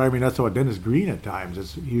used to drive me nuts about Dennis Green at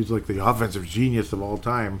times. He was like the offensive genius of all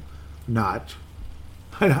time. Not.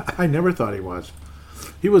 I never thought he was.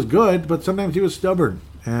 He was good, but sometimes he was stubborn.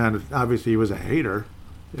 And obviously he was a hater.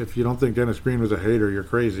 If you don't think Dennis Green was a hater, you're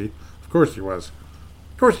crazy. Of course he was.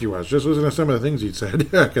 Of course he was. Just listen to some of the things he'd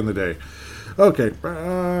said back in the day. Okay.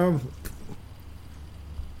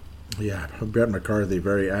 Yeah, Brett McCarthy,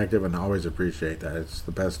 very active, and always appreciate that. It's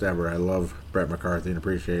the best ever. I love Brett McCarthy and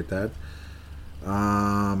appreciate that.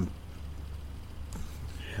 I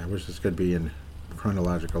wish this could be in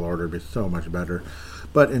chronological order. It'd be so much better.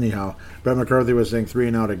 But anyhow, Brett McCarthy was saying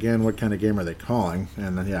 3-and-out again. What kind of game are they calling?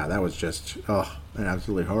 And then, yeah, that was just,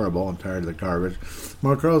 absolutely horrible. I'm tired of the garbage.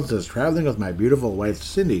 Mark Carlson says, traveling with my beautiful wife,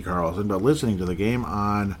 Cindy Carlson, but listening to the game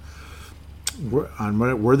on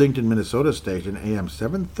Worthington, Minnesota station, AM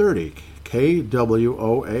 730,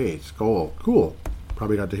 KWOA. Cool.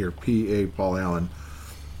 Probably got to hear P.A. Paul Allen.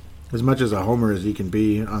 As much as a homer as he can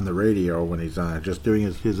be on the radio when he's just doing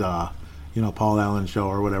his Paul Allen show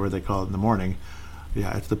or whatever they call it in the morning.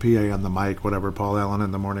 Yeah, it's the PA on the mic, whatever, Paul Allen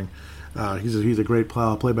in the morning. He's a great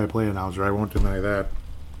play-by-play announcer. I won't deny that.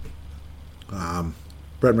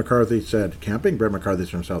 Brett McCarthy said, camping? Brett McCarthy's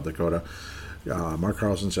from South Dakota. Mark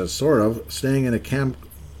Carlson says, sort of. Stayed in a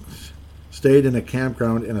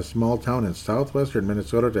campground in a small town in southwestern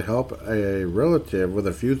Minnesota to help a relative with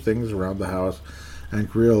a few things around the house and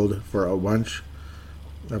grilled for a bunch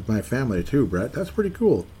of my family, too, Brett. That's pretty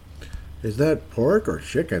cool. Is that pork or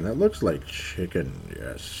chicken? That looks like chicken.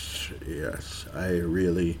 Yes. I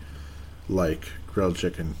really like grilled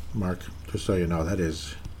chicken, Mark. Just so you know, that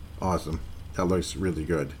is awesome. That looks really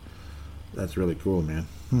good. That's really cool, man.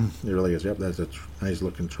 It really is. Yep, that's a nice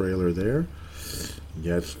looking trailer there.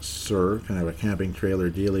 Yes, sir. Kind of a camping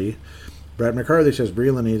trailer dealie. Brad McCarthy says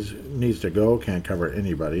Breland needs to go. Can't cover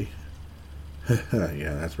anybody.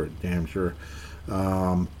 Yeah, that's for damn sure.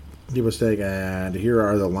 He was saying, and here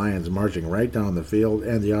are the Lions marching right down the field,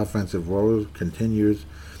 and the offensive woe continues.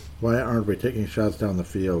 Why aren't we taking shots down the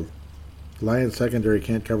field? Lions secondary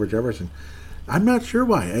can't cover Jefferson. I'm not sure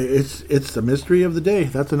why. It's the mystery of the day.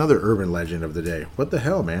 That's another urban legend of the day. What the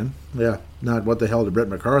hell, man? Yeah, not what the hell to Brett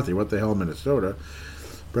McCarthy. What the hell, Minnesota?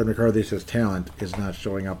 Brett McCarthy says talent is not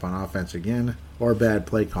showing up on offense again, or bad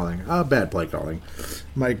play calling. Bad play calling.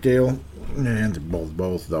 Mike Dale, and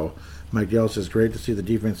both though. Mike Dale says great to see the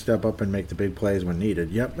defense step up and make the big plays when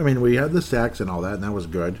needed. Yep, I mean we had the sacks and all that, and that was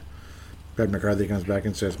good. Brett McCarthy comes back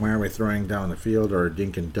and says, why are we throwing down the field or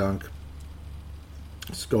dink and dunk?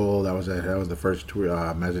 Skull, that was the first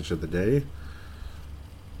message of the day.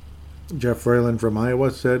 Jeff Fralin from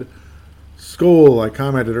Iowa said, Skull, I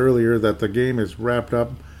commented earlier that the game is wrapped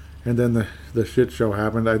up and then the shit show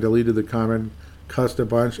happened. I deleted the comment, cussed a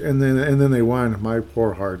bunch, and then they won. My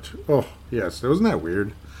poor heart. Oh, yes. Wasn't that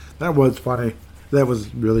weird? That was funny. That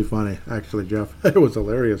was really funny, actually, Jeff. It was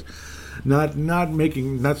hilarious. Not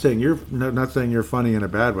saying you're funny in a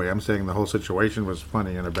bad way. I'm saying the whole situation was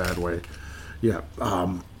funny in a bad way. Yeah.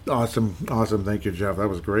 Awesome. Thank you, Jeff. That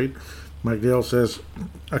was great. Mike Dale says,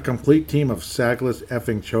 a complete team of sackless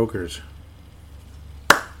effing chokers.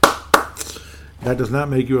 That does not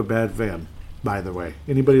make you a bad fan, by the way.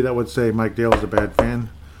 Anybody that would say Mike Dale is a bad fan,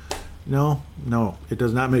 no, it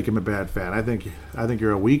does not make him a bad fan. I think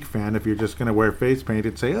you're a weak fan if you're just going to wear face paint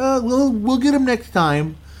and say, oh, we'll get him next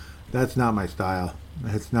time. That's not my style.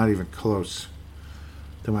 It's not even close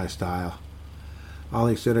to my style.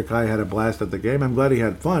 Ali Sidikai had a blast at the game. I'm glad he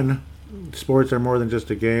had fun. Sports are more than just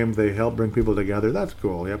a game. They help bring people together. That's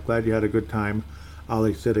cool. Yep, glad you had a good time,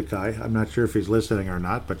 Ali Sidikai. I'm not sure if he's listening or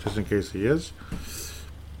not, but just in case he is.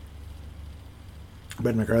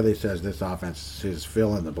 Ben McCarthy says this offense is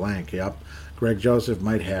fill in the blank. Yep. Greg Joseph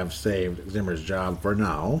might have saved Zimmer's job for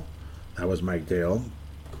now. That was Mike Dale.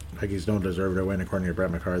 Yankees don't deserve to win, according to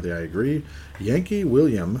Brett McCarthy. I agree. Yankee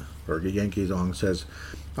William, or Yankee Zong, says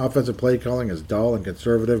offensive play calling is dull and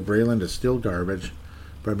conservative. Brayland is still garbage.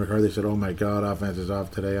 Brett McCarthy said, oh my God, offense is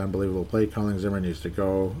off today. Unbelievable play calling. Zimmer needs to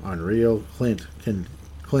go. Unreal. Clint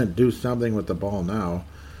do something with the ball now.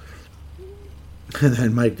 And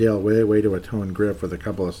then Mike Dale, way to atone Griff with a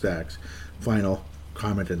couple of sacks. Final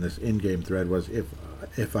comment in this in-game thread was,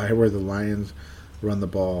 if I were the Lions, run the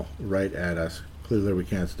ball right at us. Clearly we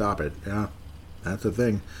can't stop it. Yeah, that's the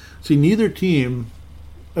thing. See, neither team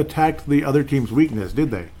attacked the other team's weakness,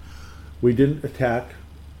 did they? We didn't attack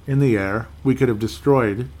in the air. We could have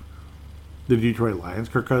destroyed the Detroit Lions.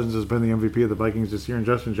 Kirk Cousins has been the MVP of the Vikings this year, and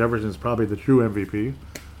Justin Jefferson is probably the true MVP,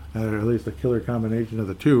 or at least a killer combination of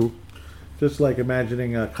the two. Just like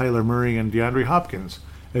imagining Kyler Murray and DeAndre Hopkins.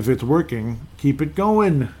 If it's working, keep it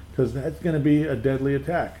going, because that's going to be a deadly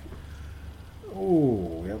attack.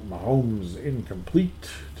 Oh, yep, Mahomes incomplete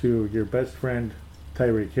to your best friend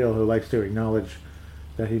Tyreek Hill, who likes to acknowledge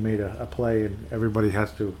that he made a play, and everybody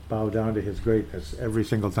has to bow down to his greatness every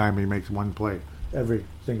single time he makes one play. Every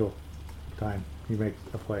single time he makes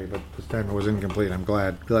a play, but this time it was incomplete. I'm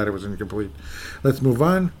glad it was incomplete. Let's move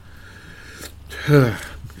on.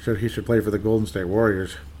 He should play for the Golden State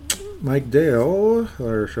Warriors. Mike Dale,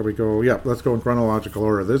 or shall we go? Yeah, let's go in chronological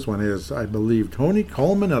order. This one is, I believe, Tony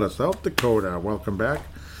Coleman out of South Dakota. Welcome back.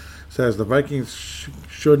 Says the Vikings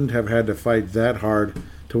shouldn't have had to fight that hard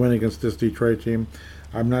to win against this Detroit team.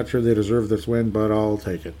 I'm not sure they deserve this win, but I'll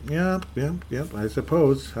take it. Yep, I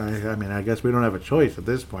suppose. I mean, I guess we don't have a choice at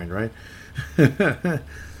this point, right? The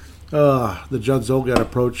Judd Zolgad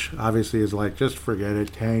approach obviously is like, just forget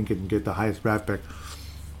it, tank and get the highest draft pick.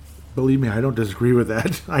 Believe me, I don't disagree with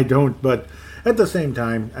that. I don't, but at the same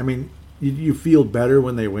time, I mean, you feel better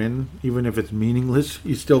when they win, even if it's meaningless.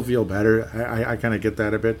 You still feel better. I kind of get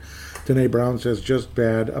that a bit. Danae Brown says, just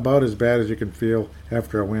bad, about as bad as you can feel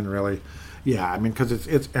after a win, really. Yeah, I mean, because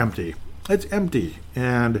it's empty. It's empty,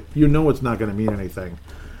 and you know it's not going to mean anything.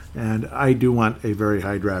 And I do want a very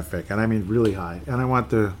high draft pick, and I mean really high. And I want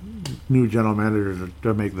the new general manager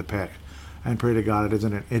to make the pick. And pray to God it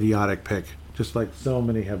isn't an idiotic pick, just like so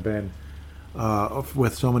many have been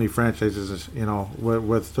with so many franchises, you know,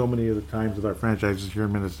 with so many of the times with our franchises here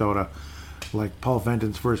in Minnesota. Like Paul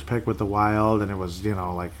Fenton's first pick with the Wild, and it was, you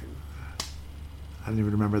know, like, I don't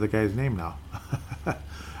even remember the guy's name now.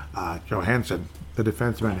 Johansson, the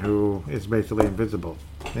defenseman who is basically invisible.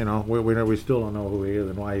 You know, we still don't know who he is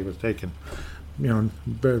and why he was taken. You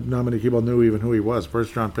know, not many people knew even who he was.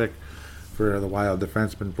 First round pick for the Wild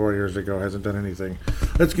defenseman 4 years ago, hasn't done anything.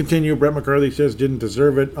 Let's continue. Brett McCarthy says didn't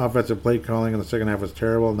deserve it. Offensive play calling in the second half was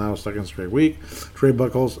terrible. Now second straight week. Trey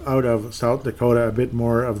Buckles out of South Dakota, a bit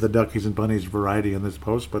more of the Duckies and Bunnies variety in this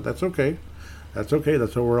post, but that's okay. That's okay.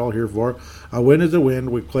 That's what we're all here for. A win is a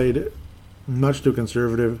win. We played much too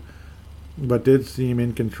conservative, but did seem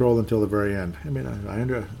in control until the very end. I mean,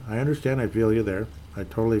 I understand. I feel you there. I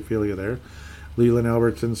totally feel you there. Leland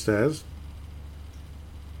Albertson says,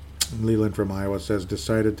 Leland from Iowa says,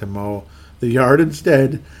 decided to mow the yard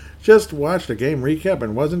instead. Just watched a game recap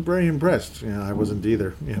and wasn't very impressed. Yeah, I wasn't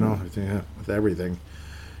either, with everything.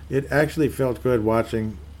 It actually felt good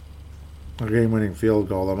watching a game-winning field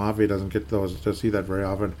goal. The Mafia doesn't get those to see that very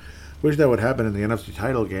often. Wish that would happen in the NFC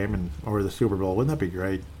title game or the Super Bowl. Wouldn't that be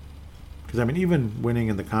great? Because, even winning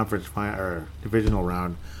in the conference or divisional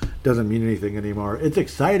round doesn't mean anything anymore. It's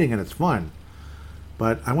exciting and it's fun.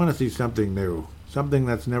 But I want to see something new. Something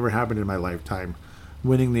that's never happened in my lifetime.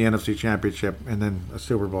 Winning the NFC Championship and then a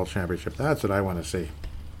Super Bowl championship. That's what I want to see.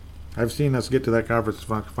 I've seen us get to that conference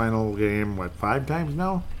final game, 5 times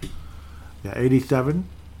now? Yeah, 87,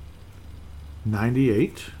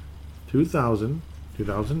 98, 2000,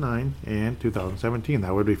 2009, and 2017.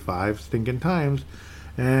 That would be 5 stinking times,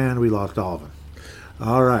 and we lost all of them.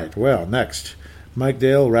 All right, well, next. Mike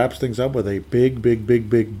Dale wraps things up with a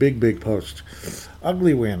big post.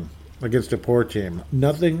 Ugly win against a poor team.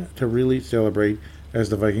 Nothing to really celebrate as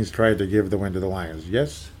the Vikings tried to give the win to the Lions.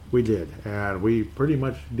 Yes, we did. And we pretty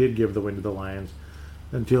much did give the win to the Lions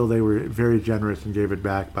until they were very generous and gave it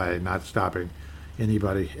back by not stopping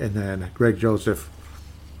anybody. And then Greg Joseph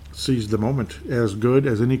seized the moment as good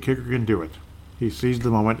as any kicker can do it. He seized the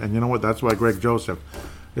moment, and you know what? That's why Greg Joseph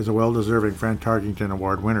is a well-deserving Fran Tarkenton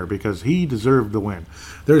Award winner, because he deserved the win.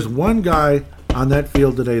 There's one guy on that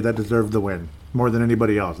field today that deserved the win more than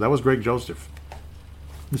anybody else. That was Greg Joseph.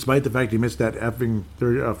 Despite the fact he missed that effing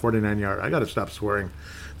 49-yard. I got to stop swearing.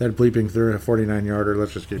 That bleeping 49-yarder.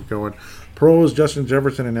 Let's just keep going. Pros, Justin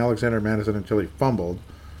Jefferson and Alexander Madison until he fumbled.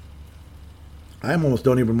 I almost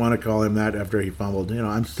don't even want to call him that after he fumbled.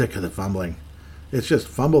 I'm sick of the fumbling. It's just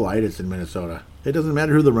fumbleitis in Minnesota. It doesn't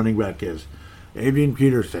matter who the running back is. Adrian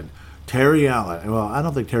Peterson, Terry Allen. Well, I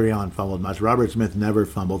don't think Terry Allen fumbled much. Robert Smith never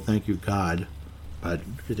fumbled, thank you God. But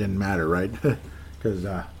it didn't matter, right? Because,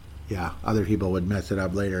 other people would mess it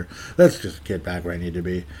up later. Let's just get back where I need to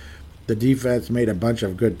be. The defense made a bunch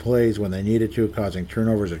of good plays when they needed to, causing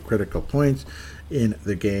turnovers at critical points in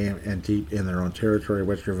the game and deep in their own territory,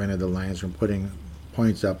 which prevented the Lions from putting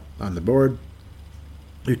points up on the board.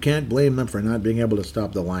 You can't blame them for not being able to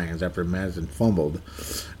stop the Lions after Madison fumbled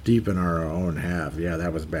deep in our own half. Yeah,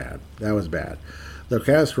 that was bad. The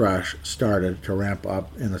pass rush started to ramp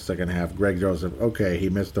up in the second half. Greg Joseph, okay, he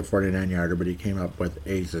missed the 49-yarder, but he came up with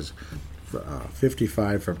aces.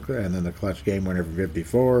 55 and then the clutch game winner for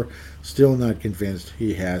 54. Still not convinced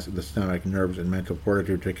he has the stomach, nerves, and mental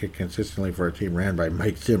fortitude to kick consistently for a team ran by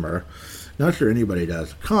Mike Zimmer. Not sure anybody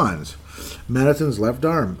does. Cons. Madison's left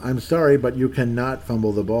arm. I'm sorry, but you cannot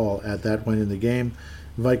fumble the ball at that point in the game.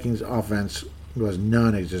 Vikings offense was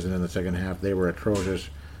non-existent in the second half. They were atrocious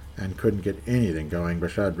and couldn't get anything going.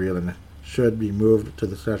 Bashaud Breeland should be moved to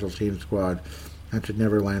the special teams squad and should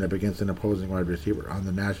never line up against an opposing wide receiver on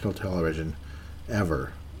the national television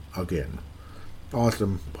ever again.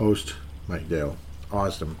 Awesome post, Mike Dale.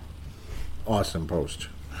 Awesome post,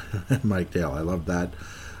 Mike Dale. I love that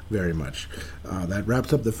very much. That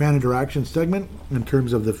wraps up the fan interaction segment in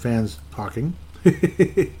terms of the fans talking.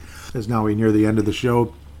 As now we near the end of the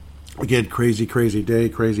show. Again, crazy day,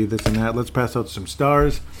 crazy this and that. Let's pass out some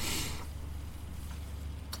stars.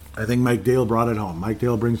 I think Mike Dale brought it home. Mike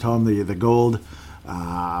Dale brings home the gold,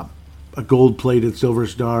 a gold-plated silver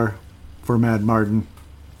star for Mad Martin.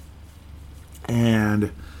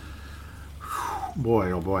 And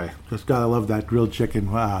boy, oh boy, just gotta love that grilled chicken.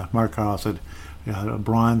 Mark Carl said,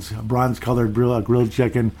 bronze-colored grilled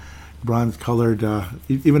chicken, bronze-colored.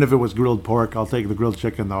 Even if it was grilled pork, I'll take the grilled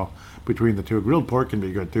chicken though. Between the two, grilled pork can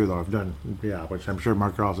be good too, though. I've done, which I'm sure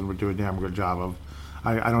Mark Carlson would do a damn good job of.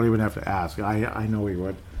 I don't even have to ask. I know he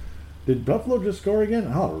would. Did Buffalo just score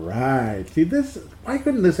again? All right. See this? Why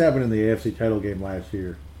couldn't this happen in the AFC title game last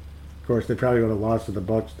year? Of course, they probably would have lost to the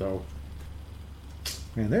Bucs, though.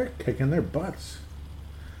 Man, they're kicking their butts.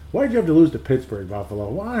 Why did you have to lose to Pittsburgh, Buffalo?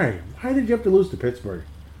 Why? Why did you have to lose to Pittsburgh?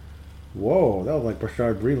 Whoa, that was like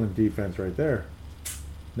Bashaud Breeland defense right there.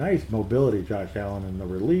 Nice mobility, Josh Allen, in the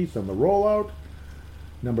release on the rollout.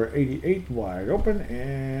 Number 88 wide open,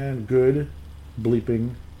 and good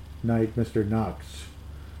bleeping night, Mr. Knox.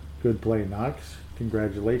 Good play, Knox.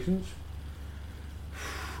 Congratulations.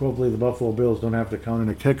 Hopefully the Buffalo Bills don't have to count in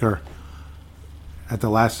a kicker at the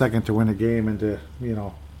last second to win a game and to,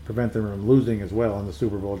 prevent them from losing as well in the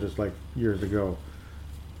Super Bowl, just like years ago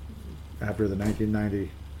after the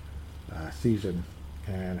 1990 season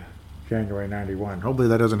and January 91. Hopefully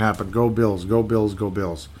that doesn't happen. Go Bills, go Bills, go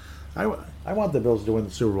Bills. I want the Bills to win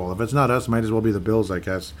the Super Bowl. If it's not us, might as well be the Bills, I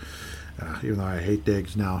guess. Even though I hate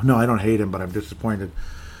Diggs now. No, I don't hate him, but I'm disappointed.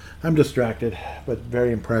 I'm distracted, but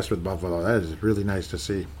very impressed with Buffalo. That is really nice to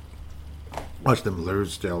see. Watch them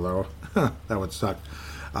lose still, though. That would suck.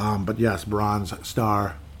 But yes, bronze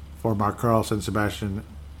star for Mark Carlson. Sebastian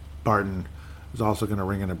Barton is also going to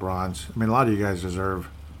ring in a bronze. I mean, a lot of you guys deserve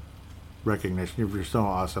recognition. You're so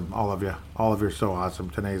awesome, all of you. All of you are so awesome.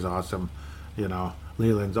 Tanae's awesome.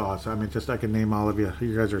 Leland's awesome. I mean, I can name all of you.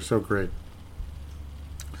 You guys are so great.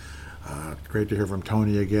 Great to hear from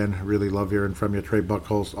Tony again. Really love hearing from you. Trey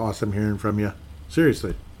Buckholz, awesome hearing from you.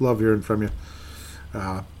 Seriously, love hearing from you.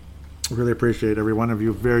 Really appreciate every one of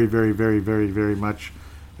you very, very, very, very, very much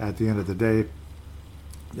at the end of the day.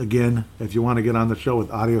 Again, if you want to get on the show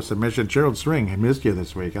with audio submission, Gerald String, I missed you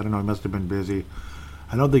this week. I don't know, he must have been busy.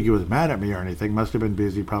 I don't think he was mad at me or anything. Must have been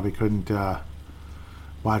busy. Probably couldn't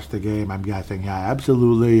watch the game, I'm guessing. Yeah,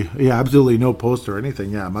 absolutely no post or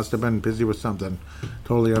anything. Yeah, must have been busy with something.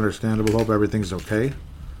 Totally understandable. Hope everything's okay.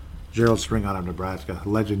 Gerald String out of Nebraska,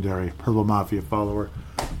 legendary Purple Mafia follower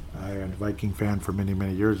and Viking fan for many,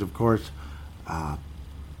 many years, of course. But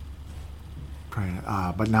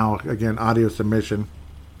now, again, audio submission.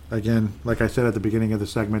 Again, like I said at the beginning of the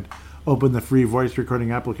segment, open the free voice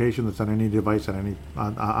recording application that's on any device on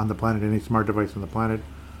the planet, any smart device on the planet.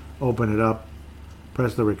 Open it up.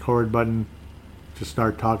 Press the record button. Just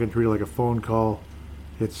start talking, treat it like a phone call.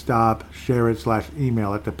 Hit stop, share it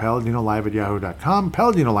 /email it to paladinolive@yahoo.com.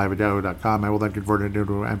 Paladinolive@yahoo.com. I will then convert it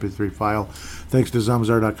into an MP3 file. Thanks to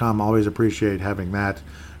Zumzar.com. Always appreciate having that.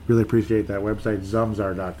 Really appreciate that website,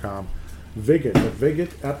 Zumzar.com. Viget, the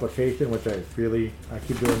Viget application, which I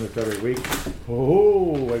keep doing this every week.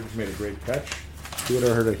 Oh, I just made a great catch. You would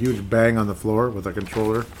have heard a huge bang on the floor with a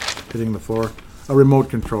controller hitting the floor. A remote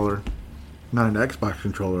controller. Not an Xbox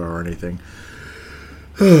controller or anything.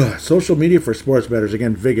 Social media for sports bettors.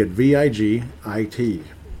 Again, Viget, V-I-G-I-T.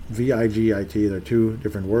 V-I-G-I-T. They're two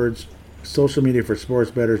different words. Social media for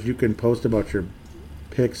sports bettors. You can post about your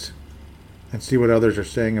picks and see what others are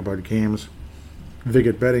saying about games.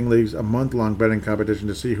 Viget Betting Leagues, a month-long betting competition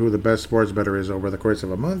to see who the best sports bettor is over the course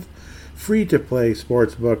of a month. Free-to-play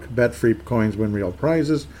sportsbook. Bet free coins, win real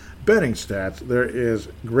prizes. Betting stats. There is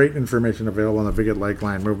great information available on the Viget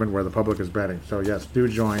Likeline movement where the public is betting. So yes, do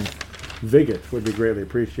join. Viget would be greatly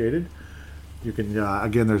appreciated. You can,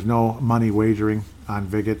 again, there's no money wagering on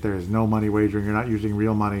Viget. There is no money wagering. You're not using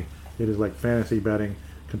real money. It is like fantasy betting.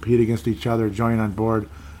 Compete against each other. Join on board.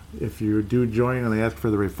 If you do join and they ask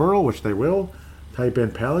for the referral, which they will, type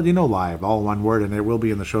in Paladino Live, all one word, and it will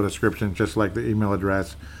be in the show description, just like the email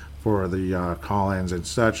address for the call-ins and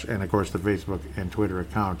such, and of course the Facebook and Twitter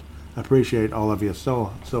account. Appreciate all of you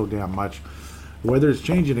so damn much. Weather is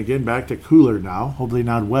changing again, back to cooler now. Hopefully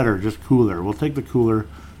not wetter, just cooler. We'll take the cooler.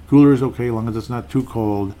 Cooler is okay, as long as it's not too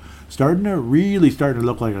cold. Starting to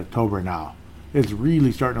look like October now. It's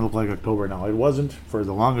really starting to look like October now. It wasn't for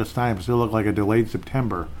the longest time. It still looked like a delayed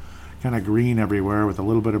September. Kind of green everywhere with a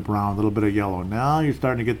little bit of brown, a little bit of yellow. Now you're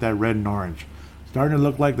starting to get that red and orange. Starting to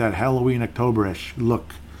look like that Halloween October-ish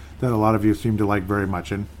look that a lot of you seem to like very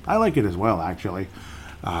much. And I like it as well, actually.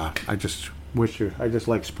 I just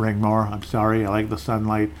like spring more. I'm sorry. I like the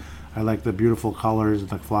sunlight. I like the beautiful colors and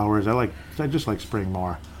the flowers. I just like spring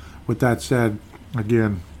more. With that said,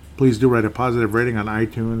 again, please do write a positive rating on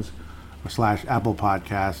iTunes / Apple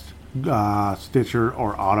Podcast, Stitcher,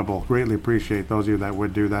 or Audible. Greatly appreciate those of you that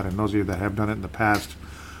would do that and those of you that have done it in the past.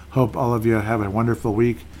 Hope all of you have a wonderful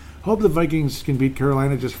week. Hope the Vikings can beat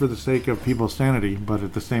Carolina just for the sake of people's sanity, but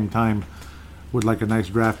at the same time, would like a nice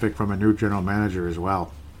draft pick from a new general manager as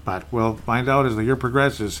well. But we'll find out as the year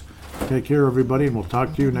progresses. Take care, everybody, and we'll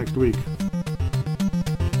talk to you next week.